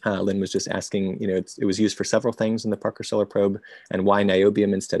 Lynn was just asking, it was used for several things in the Parker Solar Probe, and why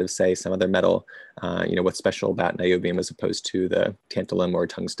niobium instead of, say, some other metal? What's special about niobium as opposed to the tantalum or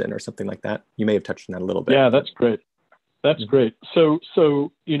tungsten or something like that? You may have touched on that a little bit. Yeah, that's great. That's great. So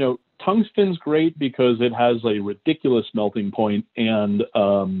tungsten's great because it has a ridiculous melting point and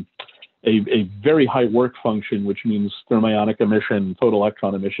a very high work function, which means thermionic emission,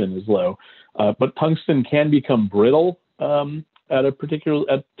 photoelectron emission is low. But tungsten can become brittle at a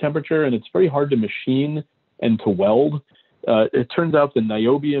particular temperature, and it's very hard to machine and to weld. It turns out the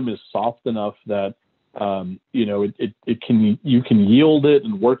niobium is soft enough that you can yield it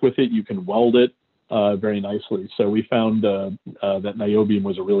and work with it. You can weld it very nicely. So we found that niobium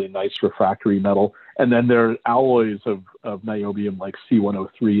was a really nice refractory metal. And then there are alloys of niobium like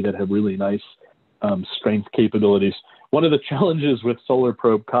C103 that have really nice strength capabilities. One of the challenges with Solar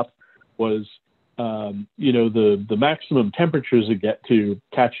Probe Cup was the maximum temperatures it get to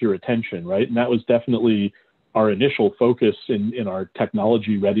catch your attention, right? And that was definitely our initial focus in our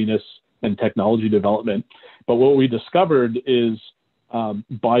technology readiness and technology development. But what we discovered is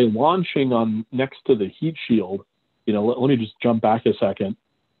by launching on next to the heat shield, let me just jump back a second.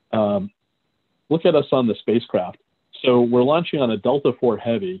 Look at us on the spacecraft. So we're launching on a Delta IV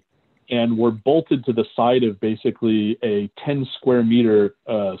Heavy, and we're bolted to the side of basically a 10 square meter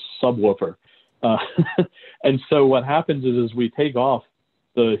subwoofer. And so what happens is as we take off,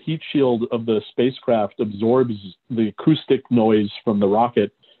 the heat shield of the spacecraft absorbs the acoustic noise from the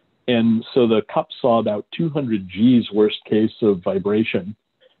rocket. And so the cup saw about 200 G's worst case of vibration.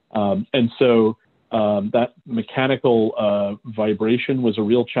 And so that mechanical vibration was a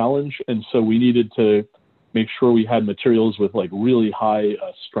real challenge. And so we needed to make sure we had materials with like really high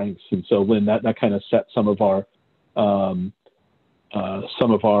strengths. And so Lynn, that kind of set some of our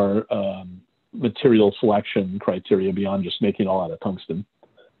material selection criteria beyond just making it all out of tungsten.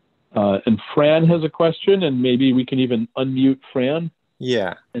 And Fran has a question, and maybe we can even unmute Fran.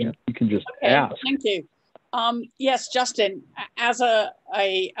 Yeah. And you can just okay, ask. Thank you. Yes, Justin, as a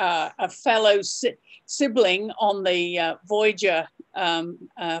fellow sibling on the Voyager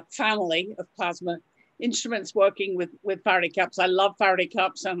family of plasma instruments working with Faraday cups, I love Faraday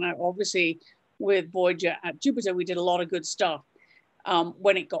cups, and obviously with Voyager at Jupiter, we did a lot of good stuff.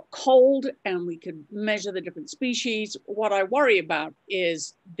 When it got cold and we could measure the different species, what I worry about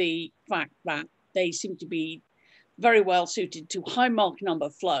is the fact that they seem to be very well suited to high Mach number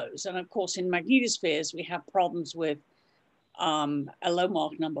flows. And of course, in magnetospheres, we have problems with a low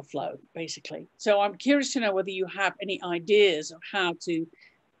Mach number flow, basically. So I'm curious to know whether you have any ideas of how to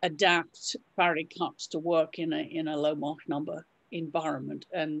adapt Faraday cups to work in a low Mach number environment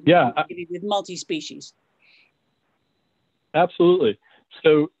and with multi-species. Absolutely.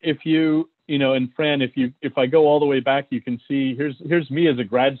 So if and Fran, if I go all the way back, you can see here's me as a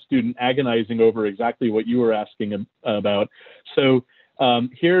grad student agonizing over exactly what you were asking about. So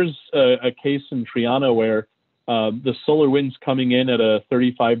here's a case in Triana where the solar wind's coming in at a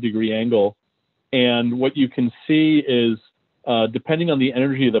 35-degree angle, and what you can see is depending on the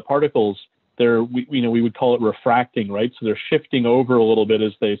energy of the particles, we would call it refracting, right? So they're shifting over a little bit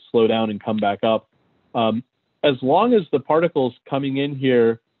as they slow down and come back up. As long as the particles coming in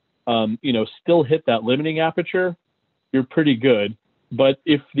here, still hit that limiting aperture, you're pretty good. But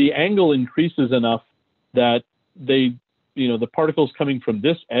if the angle increases enough that the particles coming from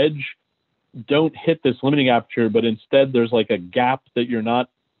this edge don't hit this limiting aperture, but instead there's like a gap that you're not,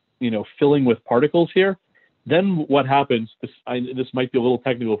 filling with particles here, then what happens, this might be a little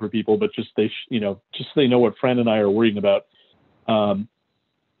technical for people, but just so they know what Fran and I are worrying about,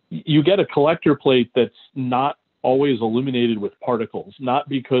 you get a collector plate that's not always illuminated with particles, not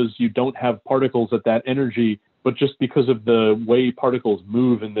because you don't have particles at that energy, but just because of the way particles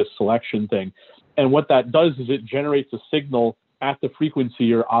move in this selection thing. And what that does is it generates a signal at the frequency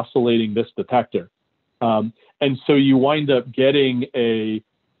you're oscillating this detector. And so you wind up getting an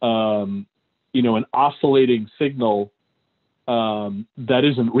oscillating signal that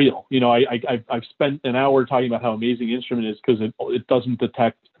isn't real. I've spent an hour talking about how amazing the instrument is because it doesn't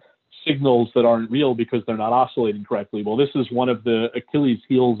detect signals that aren't real because they're not oscillating correctly. Well, this is one of the Achilles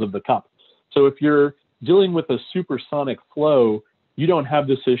heels of the cup. So if you're dealing with a supersonic flow, you don't have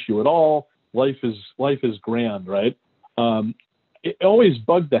this issue at all. Life is grand, right? It always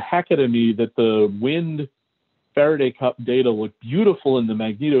bugged the heck out of me that the wind Faraday cup data look beautiful in the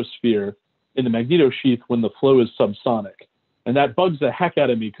magnetosphere, in the magnetosheath when the flow is subsonic. And that bugs the heck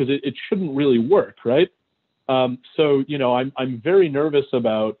out of me because it shouldn't really work, right? So, I'm very nervous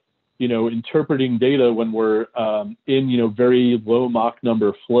about, interpreting data when we're in, very low Mach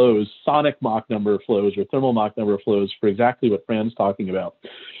number flows, sonic Mach number flows or thermal Mach number flows for exactly what Fran's talking about.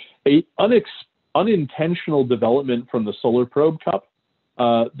 A unintentional development from the solar probe cup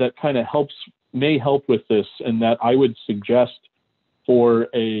that kind of may help with this, and that I would suggest for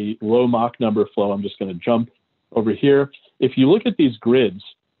a low Mach number flow. I'm just going to jump over here. If you look at these grids,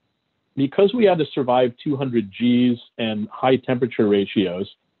 because we had to survive 200 Gs and high temperature ratios,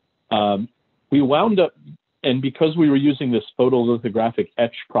 we wound up, and because we were using this photolithographic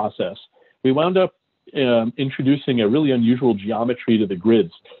etch process, we wound up introducing a really unusual geometry to the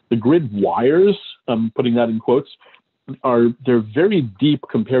grids. The grid wires, I'm putting that in quotes, they're very deep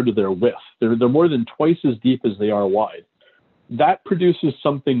compared to their width. They're more than twice as deep as they are wide. That produces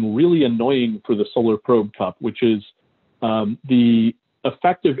something really annoying for the solar probe cup, which is the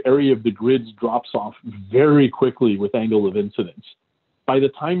effective area of the grids drops off very quickly with angle of incidence. By the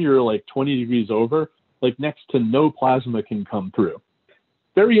time you're like 20 degrees over, like next to no plasma can come through.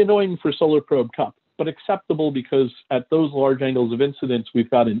 Very annoying for solar probe cup, but acceptable because at those large angles of incidence, we've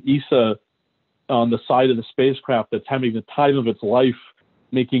got an ESA on the side of the spacecraft that's having the time of its life,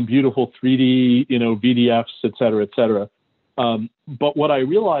 making beautiful 3D, VDFs, et cetera, et cetera. But what I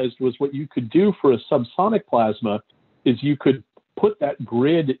realized was what you could do for a subsonic plasma is you could put that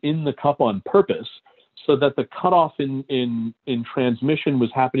grid in the cup on purpose so that the cutoff in transmission was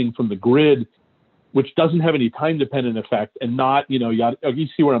happening from the grid, which doesn't have any time-dependent effect and not, you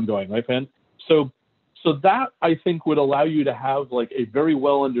see where I'm going, right, Fan? So that, I think, would allow you to have like a very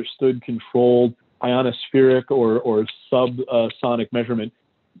well understood controlled ionospheric or subsonic measurement.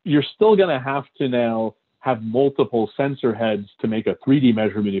 You're still going to have to now have multiple sensor heads to make a 3D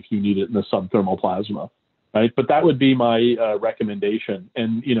measurement if you need it in the subthermal plasma, right? But that would be my recommendation.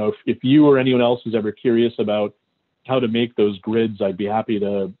 And, if you or anyone else is ever curious about how to make those grids, I'd be happy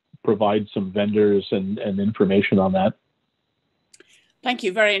to provide some vendors and information on that. Thank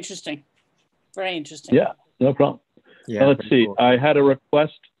you. Very interesting. Very interesting. Yeah, no problem. Yeah, let's see. Cool. I had a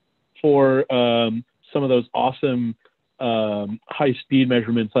request for some of those awesome high-speed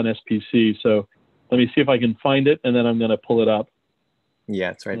measurements on SPC. So let me see if I can find it, and then I'm going to pull it up.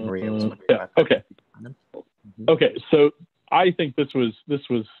 Yeah, it's right. Maria was wondering yeah. about that. Okay. Mm-hmm. Okay. So I think this was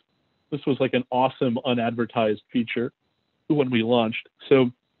like an awesome unadvertised feature when we launched.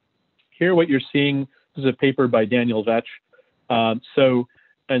 So here, what you're seeing is a paper by Daniel Vetch.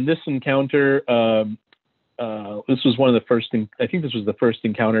 And this encounter, this was one of the first, I think this was the first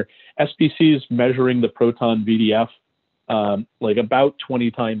encounter. SPC is measuring the proton VDF like about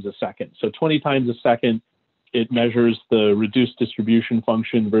 20 times a second. So 20 times a second, it measures the reduced distribution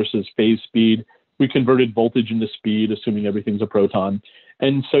function versus phase speed. We converted voltage into speed, assuming everything's a proton.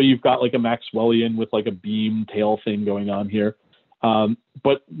 And so you've got like a Maxwellian with like a beam tail thing going on here.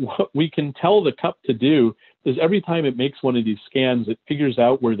 But what we can tell the cup to do is every time it makes one of these scans, it figures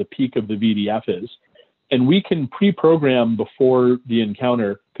out where the peak of the VDF is. And we can pre-program before the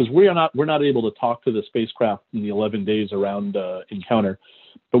encounter, because we're not able to talk to the spacecraft in the 11 days around encounter,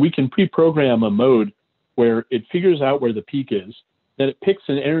 but we can pre-program a mode where it figures out where the peak is, then it picks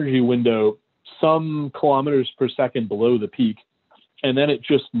an energy window some kilometers per second below the peak, and then it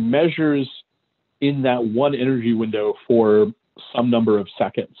just measures in that one energy window for some number of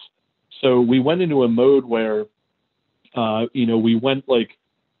seconds. So we went into a mode where, we went like,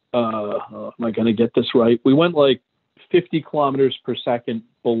 am I going to get this right? We went like 50 kilometers per second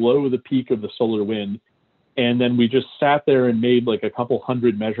below the peak of the solar wind. And then we just sat there and made like a couple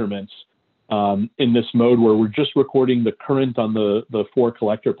hundred measurements in this mode where we're just recording the current on the 4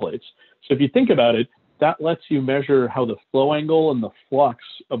 collector plates. So if you think about it, that lets you measure how the flow angle and the flux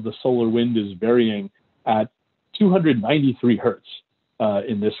of the solar wind is varying at 293 hertz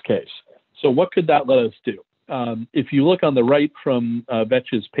in this case. So what could that let us do? If you look on the right from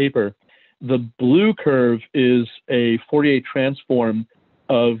Vetch's paper, the blue curve is a Fourier transform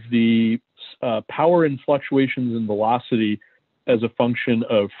of the power and fluctuations in velocity as a function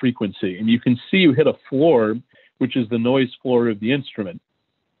of frequency. And you can see you hit a floor, which is the noise floor of the instrument.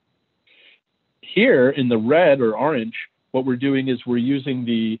 Here in the red or orange, what we're doing is we're using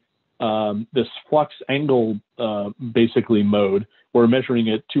the this flux angle basically mode. We're measuring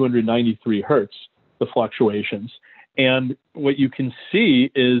at 293 hertz, the fluctuations. And what you can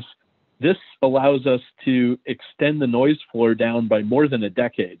see is this allows us to extend the noise floor down by more than a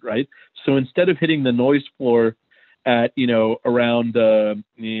decade, right? So instead of hitting the noise floor at, around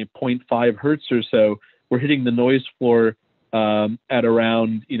 0.5 hertz or so, we're hitting the noise floor at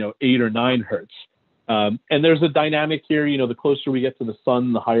around 8 or 9 hertz. And there's a dynamic here. The closer we get to the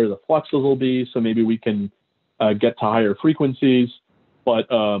sun, the higher the fluxes will be. So maybe we can get to higher frequencies. But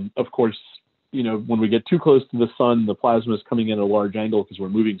of course, when we get too close to the sun, the plasma is coming in at a large angle because we're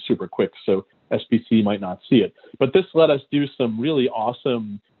moving super quick. So SPC might not see it. But this let us do some really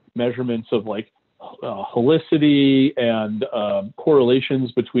awesome measurements of like helicity and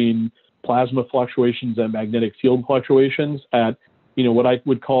correlations between plasma fluctuations and magnetic field fluctuations at, what I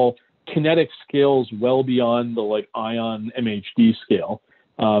would call kinetic scales well beyond the like ion MHD scale.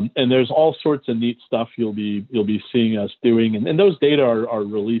 And there's all sorts of neat stuff you'll be seeing us doing. And those data are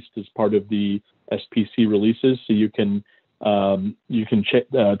released as part of the SPC releases. So you can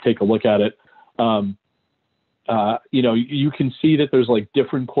take a look at it. You can see that there's like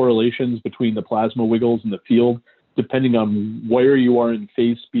different correlations between the plasma wiggles and the field, depending on where you are in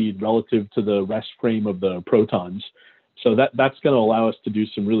phase speed relative to the rest frame of the protons. So that's going to allow us to do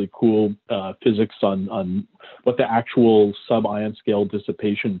some really cool physics on what the actual sub-ion scale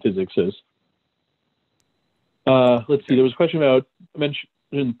dissipation physics is. Let's see, there was a question about, I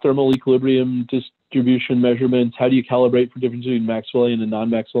mentioned thermal equilibrium distribution measurements. How do you calibrate for difference between Maxwellian and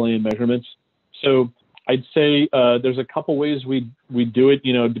non-Maxwellian measurements? So I'd say there's a couple ways we do it,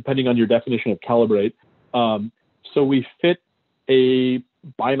 depending on your definition of calibrate. So we fit a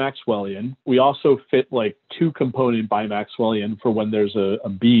bi-Maxwellian. We also fit like 2-component bi-Maxwellian for when there's a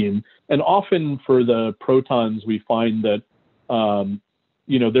beam. And often for the protons, we find that,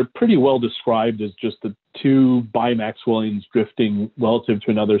 they're pretty well described as just the 2 bi-Maxwellians drifting relative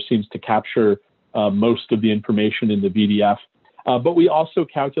to another seems to capture most of the information in the VDF. But we also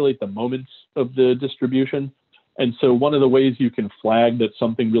calculate the moments of the distribution. And so one of the ways you can flag that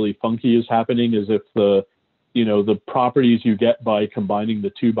something really funky is happening is if the properties you get by combining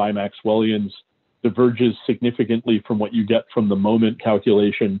the 2 bi-Maxwellians diverges significantly from what you get from the moment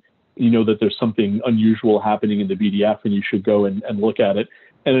calculation, that there's something unusual happening in the VDF and you should go and look at it.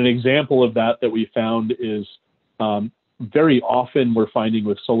 And an example of that we found is very often we're finding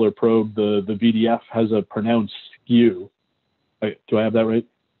with Solar Probe, the VDF has a pronounced skew. Do I have that right?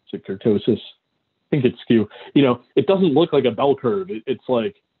 Is it kurtosis? I think it's skew. It doesn't look like a bell curve. It's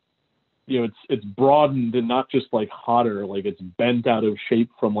like, it's broadened and not just like hotter, like it's bent out of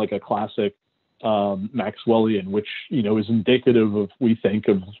shape from like a classic Maxwellian, which, is indicative of, we think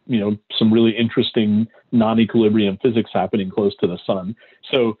of, some really interesting non-equilibrium physics happening close to the sun.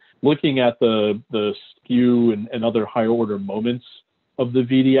 So looking at the skew and other higher order moments of the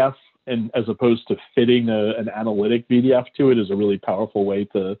VDF, and as opposed to fitting an analytic VDF to it, is a really powerful way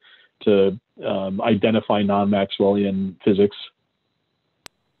to identify non-Maxwellian physics.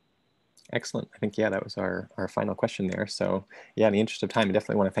 Excellent. I think, that was our final question there. So in the interest of time, I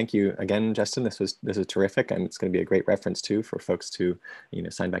definitely want to thank you again, Justin. This is terrific. And it's going to be a great reference too for folks to,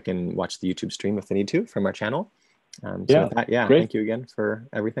 sign back in and watch the YouTube stream if they need to from our channel. So with that, thank you again for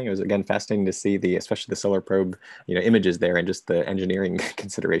everything. It was again fascinating to see especially the Solar Probe, images there and just the engineering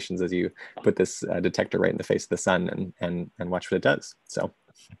considerations as you put this detector right in the face of the sun and watch what it does. So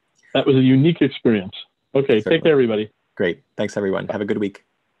that was a unique experience. Okay, certainly. take care, everybody. Great. Thanks, everyone. Have a good week.